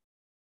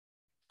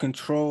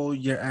 Control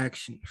your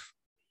actions.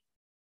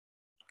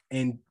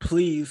 And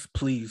please,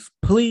 please,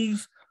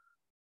 please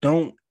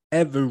don't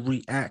ever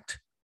react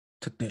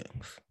to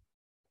things.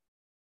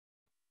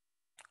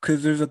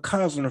 Because there's a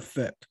cause and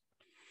effect.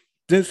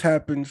 This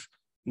happens,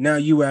 now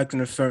you act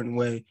in a certain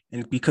way,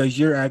 and because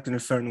you're acting a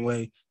certain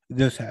way,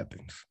 this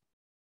happens.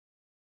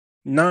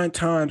 9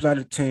 times out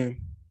of 10,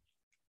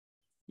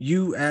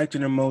 you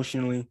acting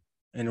emotionally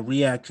and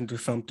reacting to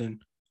something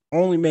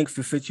only makes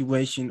the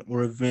situation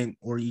or event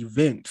or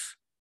events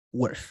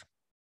worse.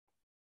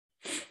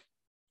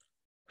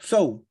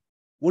 So,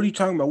 what are you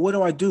talking about? What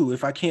do I do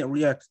if I can't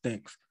react to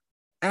things?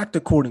 Act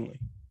accordingly.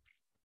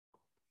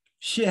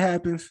 Shit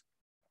happens.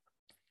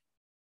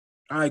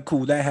 All right,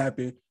 cool. That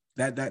happened.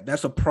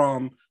 That's a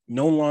problem.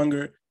 No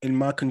longer in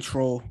my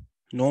control.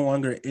 No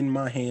longer in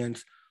my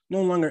hands.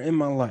 No longer in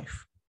my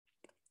life.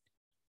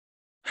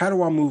 How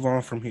do I move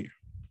on from here?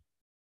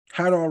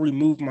 How do I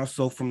remove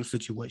myself from the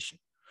situation?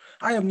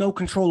 I have no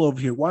control over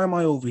here. Why am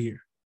I over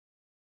here?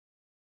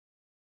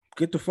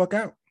 Get the fuck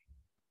out.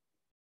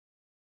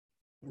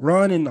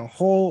 Run in the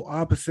whole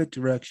opposite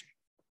direction.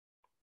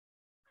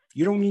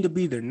 You don't need to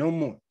be there no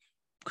more.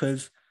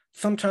 Because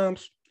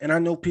sometimes, and I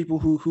know people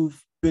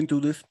who've been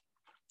through this,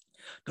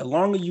 the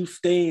longer you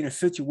stay in a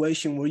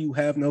situation where you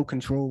have no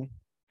control,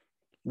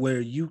 where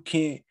you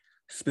can't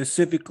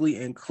specifically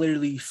and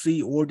clearly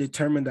see or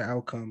determine the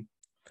outcome,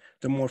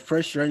 the more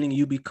frustrating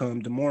you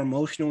become, the more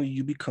emotional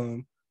you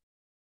become,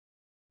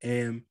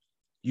 and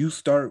you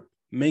start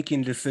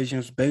making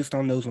decisions based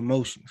on those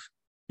emotions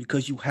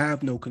because you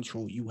have no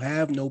control, you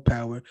have no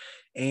power,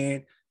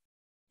 and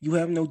you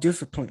have no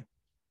discipline.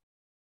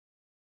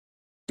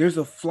 There's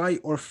a flight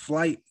or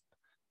flight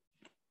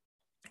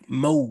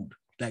mode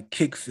that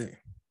kicks in,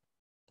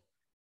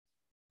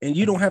 and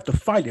you don't have to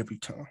fight every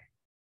time.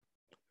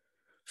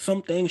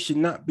 Some things should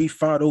not be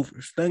fought over.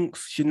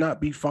 Things should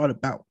not be fought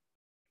about.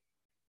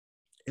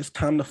 It's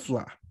time to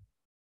fly.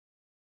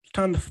 It's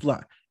time to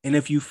fly. And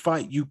if you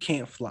fight, you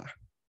can't fly.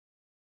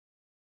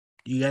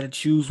 You got to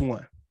choose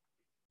one.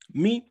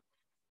 Me,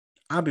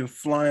 I've been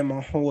flying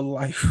my whole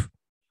life.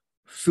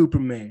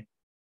 Superman.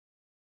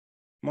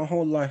 My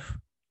whole life.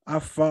 I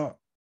fought.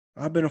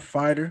 I've been a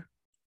fighter.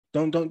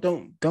 Don't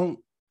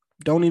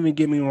even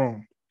get me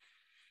wrong.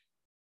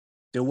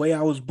 The way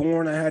I was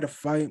born, I had to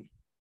fight.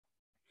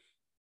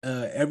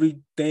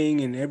 Everything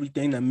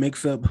that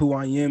makes up who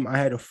I am, I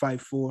had to fight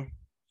for.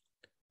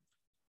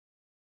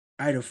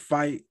 I had to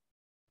fight,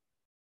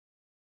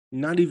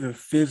 not even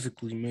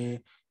physically,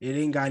 man. It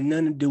ain't got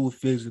nothing to do with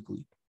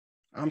physically.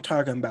 I'm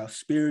talking about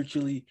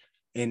spiritually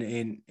and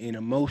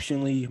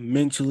emotionally,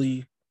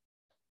 mentally.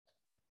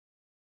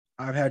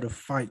 I've had to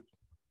fight.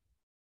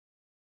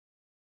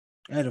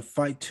 I had to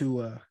fight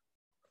to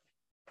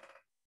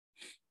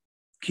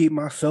keep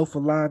myself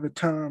alive at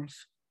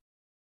times.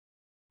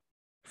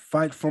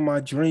 Fight for my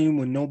dream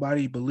when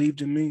nobody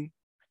believed in me.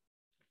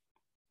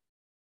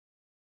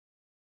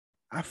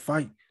 I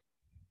fight.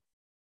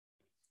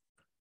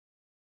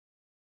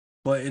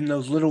 But in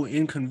those little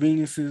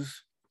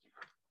inconveniences,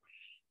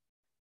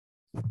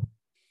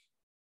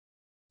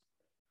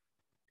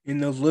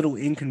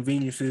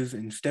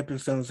 and stepping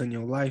stones in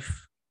your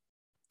life,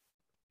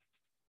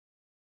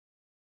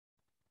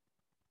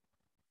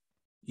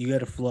 you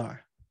gotta fly.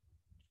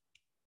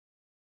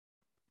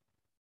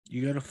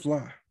 You gotta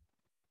fly.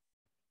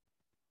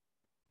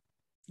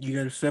 You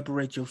gotta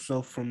separate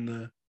yourself from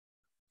the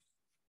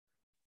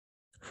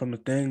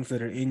things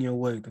that are in your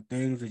way, the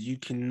things that you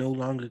can no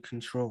longer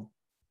control.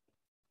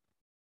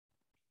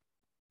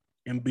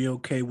 And be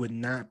okay with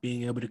not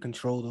being able to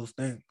control those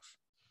things.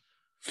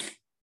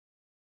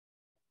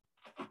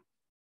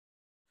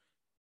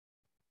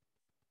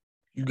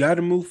 You got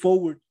to move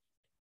forward.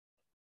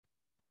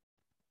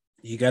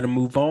 You got to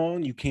move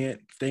on. You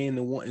can't stay in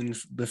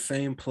the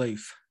same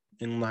place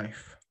in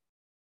life.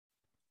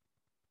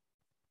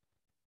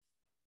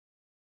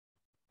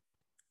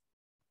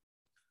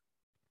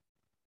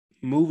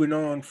 Moving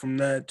on from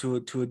that to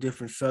a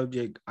different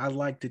subject, I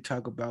like to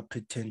talk about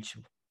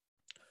potential.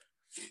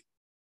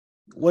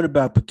 What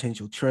about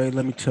potential, Trey?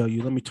 Let me tell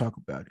you. Let me talk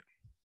about it.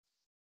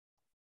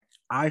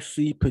 I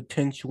see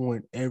potential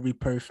in every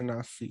person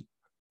I see.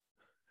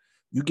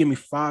 You give me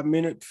 5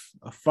 minutes,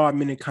 a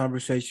 5-minute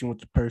conversation with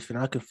the person,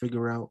 I can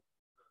figure out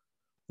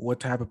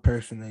what type of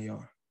person they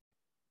are.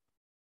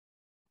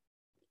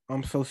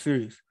 I'm so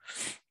serious.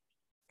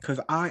 Because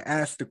I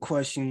ask the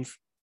questions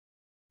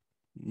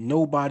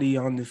nobody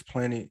on this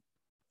planet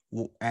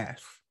will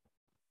ask.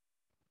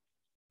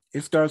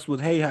 It starts with,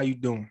 hey, how you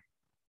doing?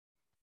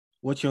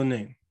 What's your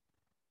name?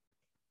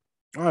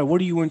 All right, what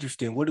are you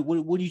interested in? What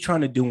are you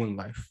trying to do in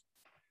life?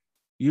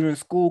 You're in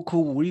school,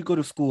 cool. Where do you go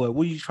to school at?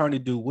 What are you trying to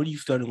do? What are you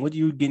studying? What are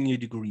you getting your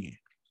degree in?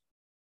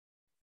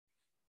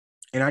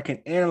 And I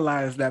can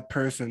analyze that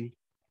person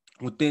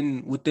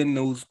within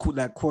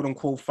that quote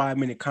unquote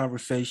 5-minute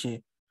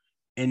conversation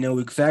and know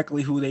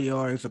exactly who they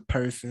are as a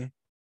person.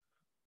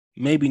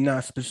 Maybe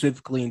not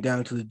specifically and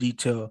down to the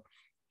detail,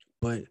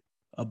 but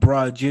a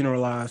broad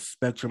generalized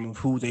spectrum of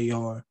who they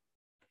are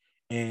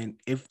and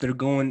if they're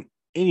going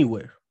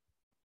anywhere.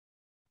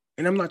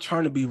 And I'm not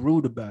trying to be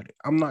rude about it.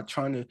 I'm not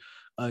trying to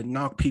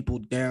knock people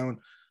down,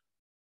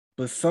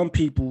 but some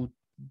people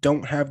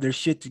don't have their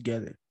shit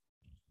together.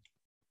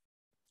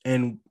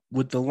 And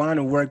with the line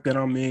of work that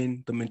I'm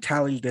in, the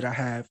mentality that I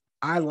have,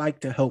 I like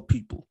to help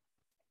people.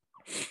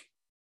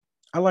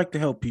 I like to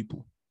help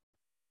people.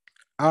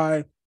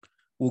 I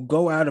will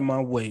go out of my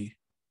way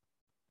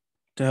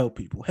to help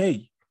people.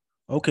 Hey,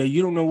 okay,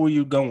 you don't know where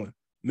you're going.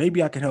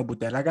 Maybe I can help with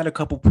that. I got a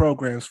couple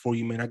programs for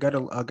you, man. I got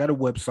a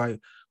website,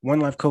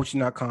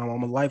 onelifecoaching.com.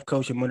 I'm a life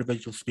coach and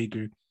motivational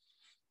speaker.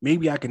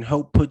 Maybe I can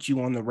help put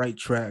you on the right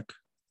track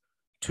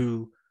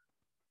to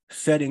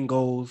setting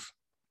goals,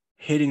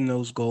 hitting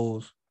those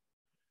goals,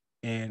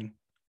 and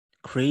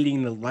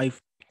creating the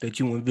life that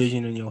you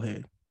envision in your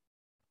head.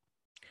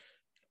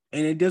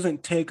 And it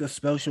doesn't take a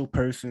special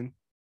person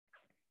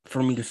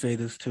for me to say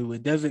this too.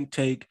 It doesn't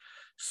take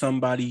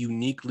somebody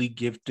uniquely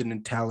gifted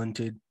and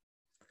talented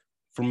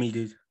for me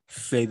to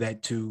say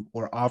that to,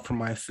 or offer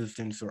my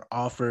assistance, or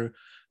offer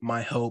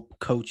my help,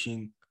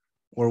 coaching,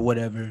 or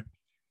whatever.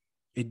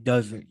 It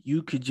doesn't.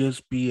 You could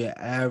just be an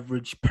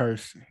average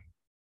person.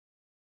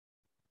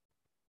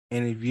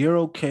 And if you're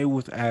okay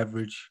with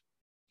average,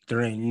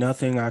 there ain't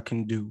nothing I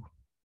can do.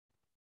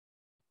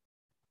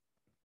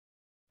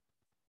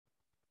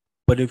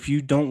 But if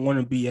you don't want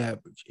to be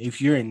average, if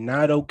you're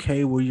not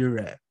okay where you're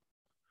at,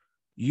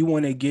 you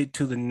want to get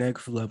to the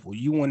next level,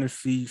 you want to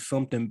see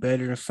something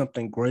better and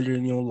something greater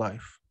in your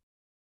life,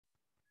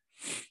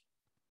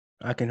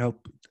 I can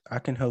help. I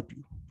can help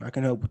you. I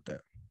can help with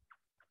that.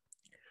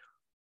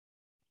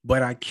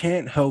 But I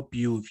can't help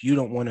you if you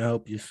don't want to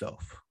help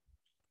yourself.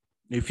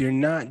 If you're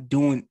not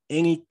doing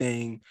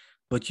anything,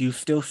 but you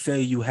still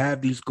say you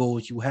have these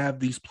goals, you have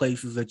these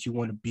places that you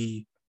want to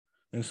be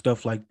and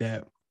stuff like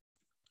that,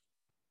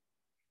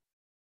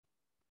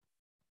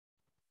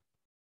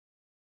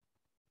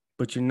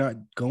 but you're not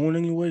going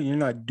anywhere, you're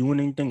not doing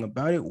anything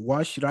about it,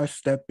 why should I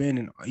step in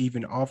and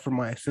even offer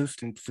my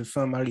assistance to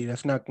somebody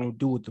that's not going to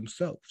do it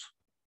themselves?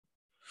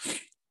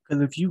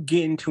 Because if you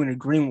get into an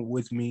agreement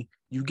with me,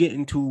 you get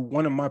into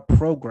one of my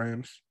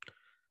programs,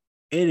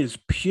 it is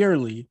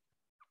purely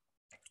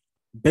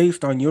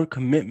based on your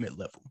commitment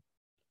level.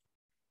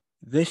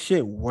 This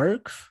shit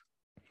works,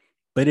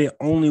 but it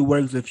only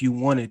works if you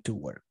want it to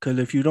work. Because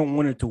if you don't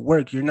want it to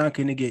work, you're not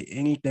going to get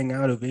anything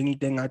out of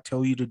anything I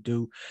tell you to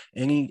do,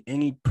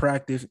 any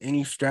practice,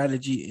 any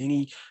strategy,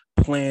 any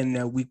plan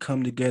that we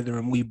come together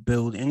and we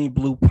build, any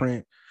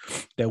blueprint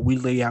that we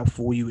lay out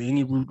for you,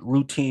 any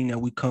routine that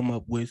we come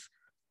up with.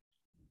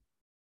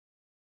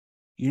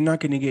 You're not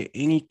going to get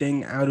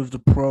anything out of the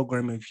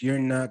program if you're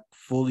not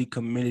fully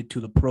committed to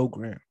the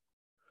program.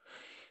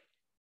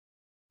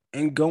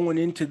 And going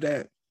into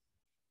that,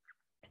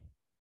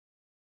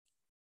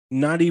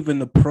 not even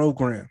the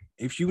program.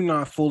 If you're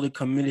not fully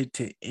committed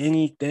to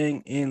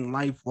anything in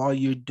life while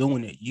you're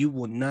doing it, you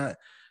will not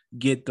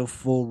get the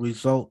full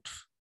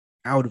results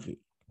out of it.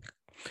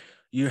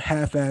 You're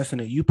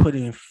half-assing it. You put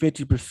in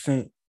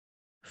 50%,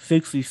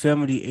 60,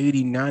 70,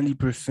 80,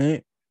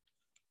 90%.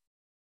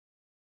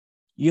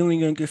 You only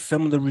gonna get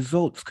some of the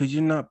results because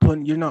you're not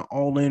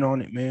all in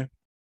on it, man.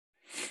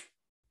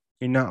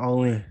 You're not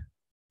all in.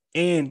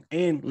 And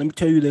let me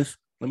tell you this.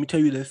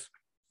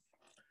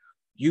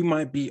 You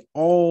might be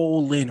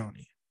all in on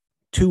it,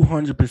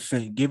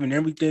 200%, giving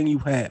everything you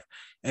have,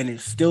 and it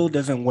still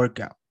doesn't work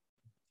out.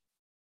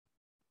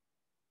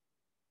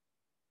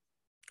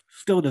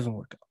 Still doesn't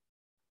work out.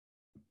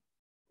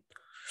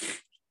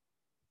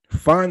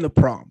 Find the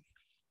problem.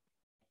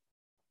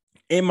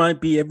 It might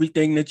be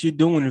everything that you're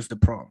doing is the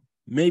problem.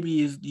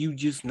 Maybe is you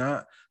just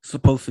not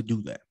supposed to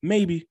do that.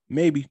 Maybe.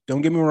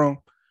 Don't get me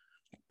wrong.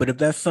 But if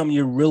that's something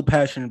you're real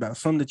passionate about,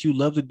 something that you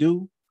love to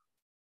do,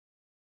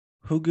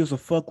 who gives a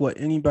fuck what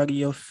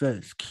anybody else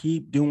says?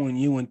 Keep doing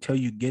you until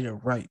you get it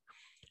right.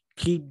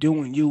 Keep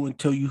doing you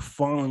until you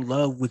fall in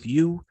love with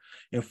you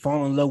and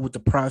fall in love with the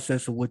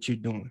process of what you're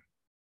doing.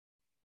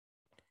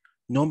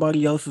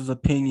 Nobody else's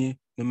opinion,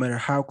 no matter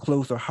how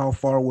close or how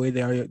far away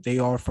they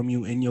are from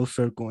you in your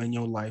circle, in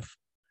your life,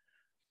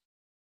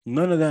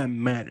 none of that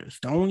matters.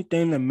 The only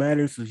thing that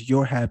matters is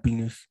your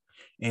happiness.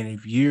 And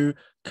if you're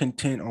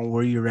content on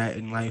where you're at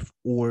in life,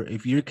 or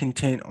if you're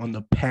content on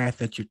the path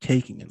that you're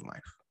taking in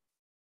life.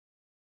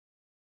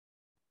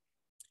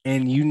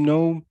 And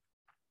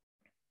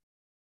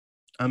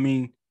I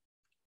mean,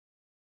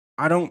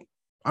 I don't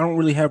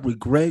really have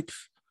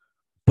regrets,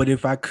 but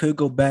if I could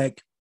go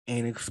back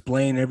and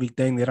explain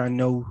everything that I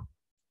know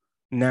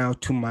now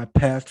to my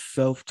past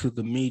self, to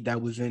the me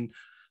that was in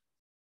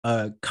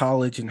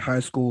college and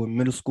high school and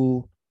middle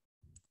school,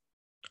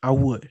 I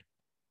would.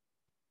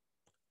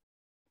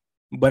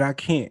 But I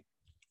can't.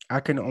 I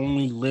can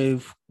only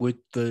live with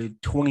the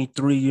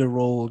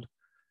 23-year-old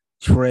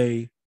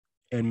Trey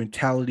and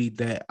mentality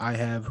that I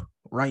have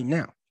right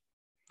now.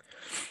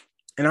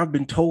 And I've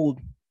been told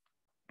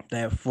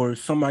that for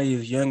somebody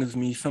as young as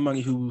me,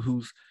 somebody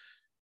who's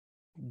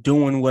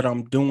doing what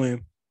I'm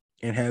doing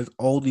and has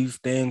all these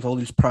things, all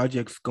these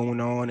projects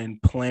going on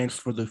and plans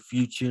for the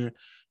future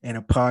and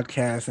a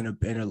podcast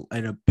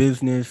and a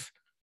business,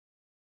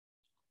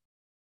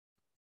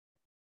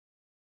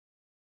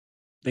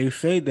 they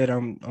say that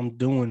I'm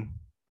doing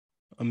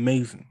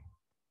amazing.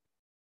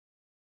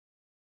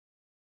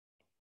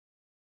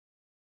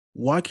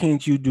 Why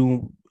can't you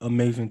do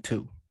amazing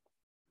too?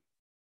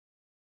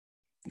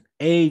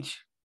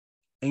 Age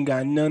ain't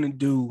got nothing to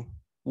do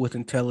with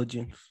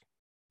intelligence.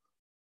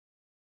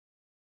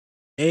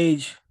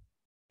 Age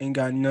ain't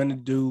got nothing to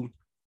do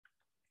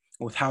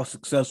with how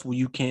successful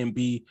you can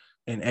be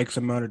in X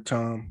amount of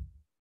time.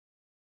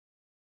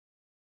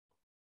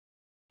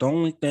 The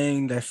only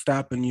thing that's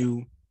stopping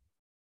you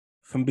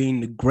from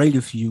being the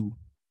greatest you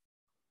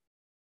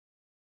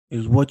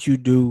is what you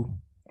do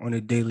on a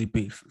daily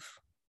basis.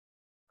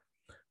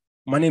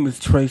 My name is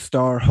Trey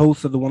Starr,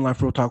 host of the One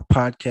Life Real Talk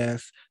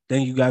podcast.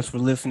 Thank you guys for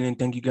listening.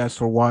 Thank you guys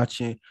for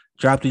watching.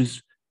 Drop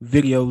these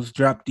videos,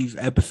 drop these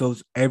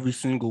episodes every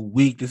single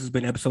week. This has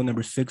been episode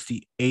number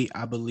 68,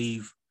 I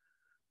believe.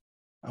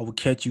 I will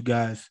catch you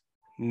guys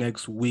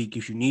next week.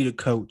 If you need a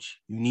coach,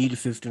 you need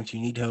assistance,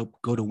 you need help,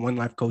 go to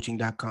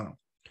onelifecoaching.com.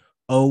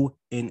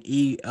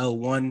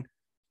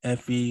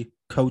 ONEL1FE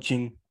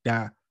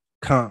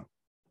coaching.com.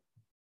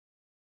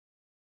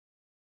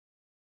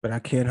 But I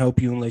can't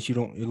help you unless you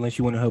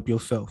want to help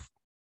yourself.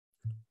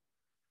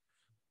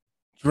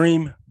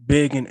 Dream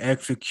big and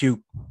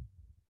execute.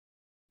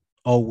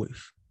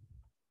 Always.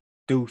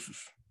 Deuces.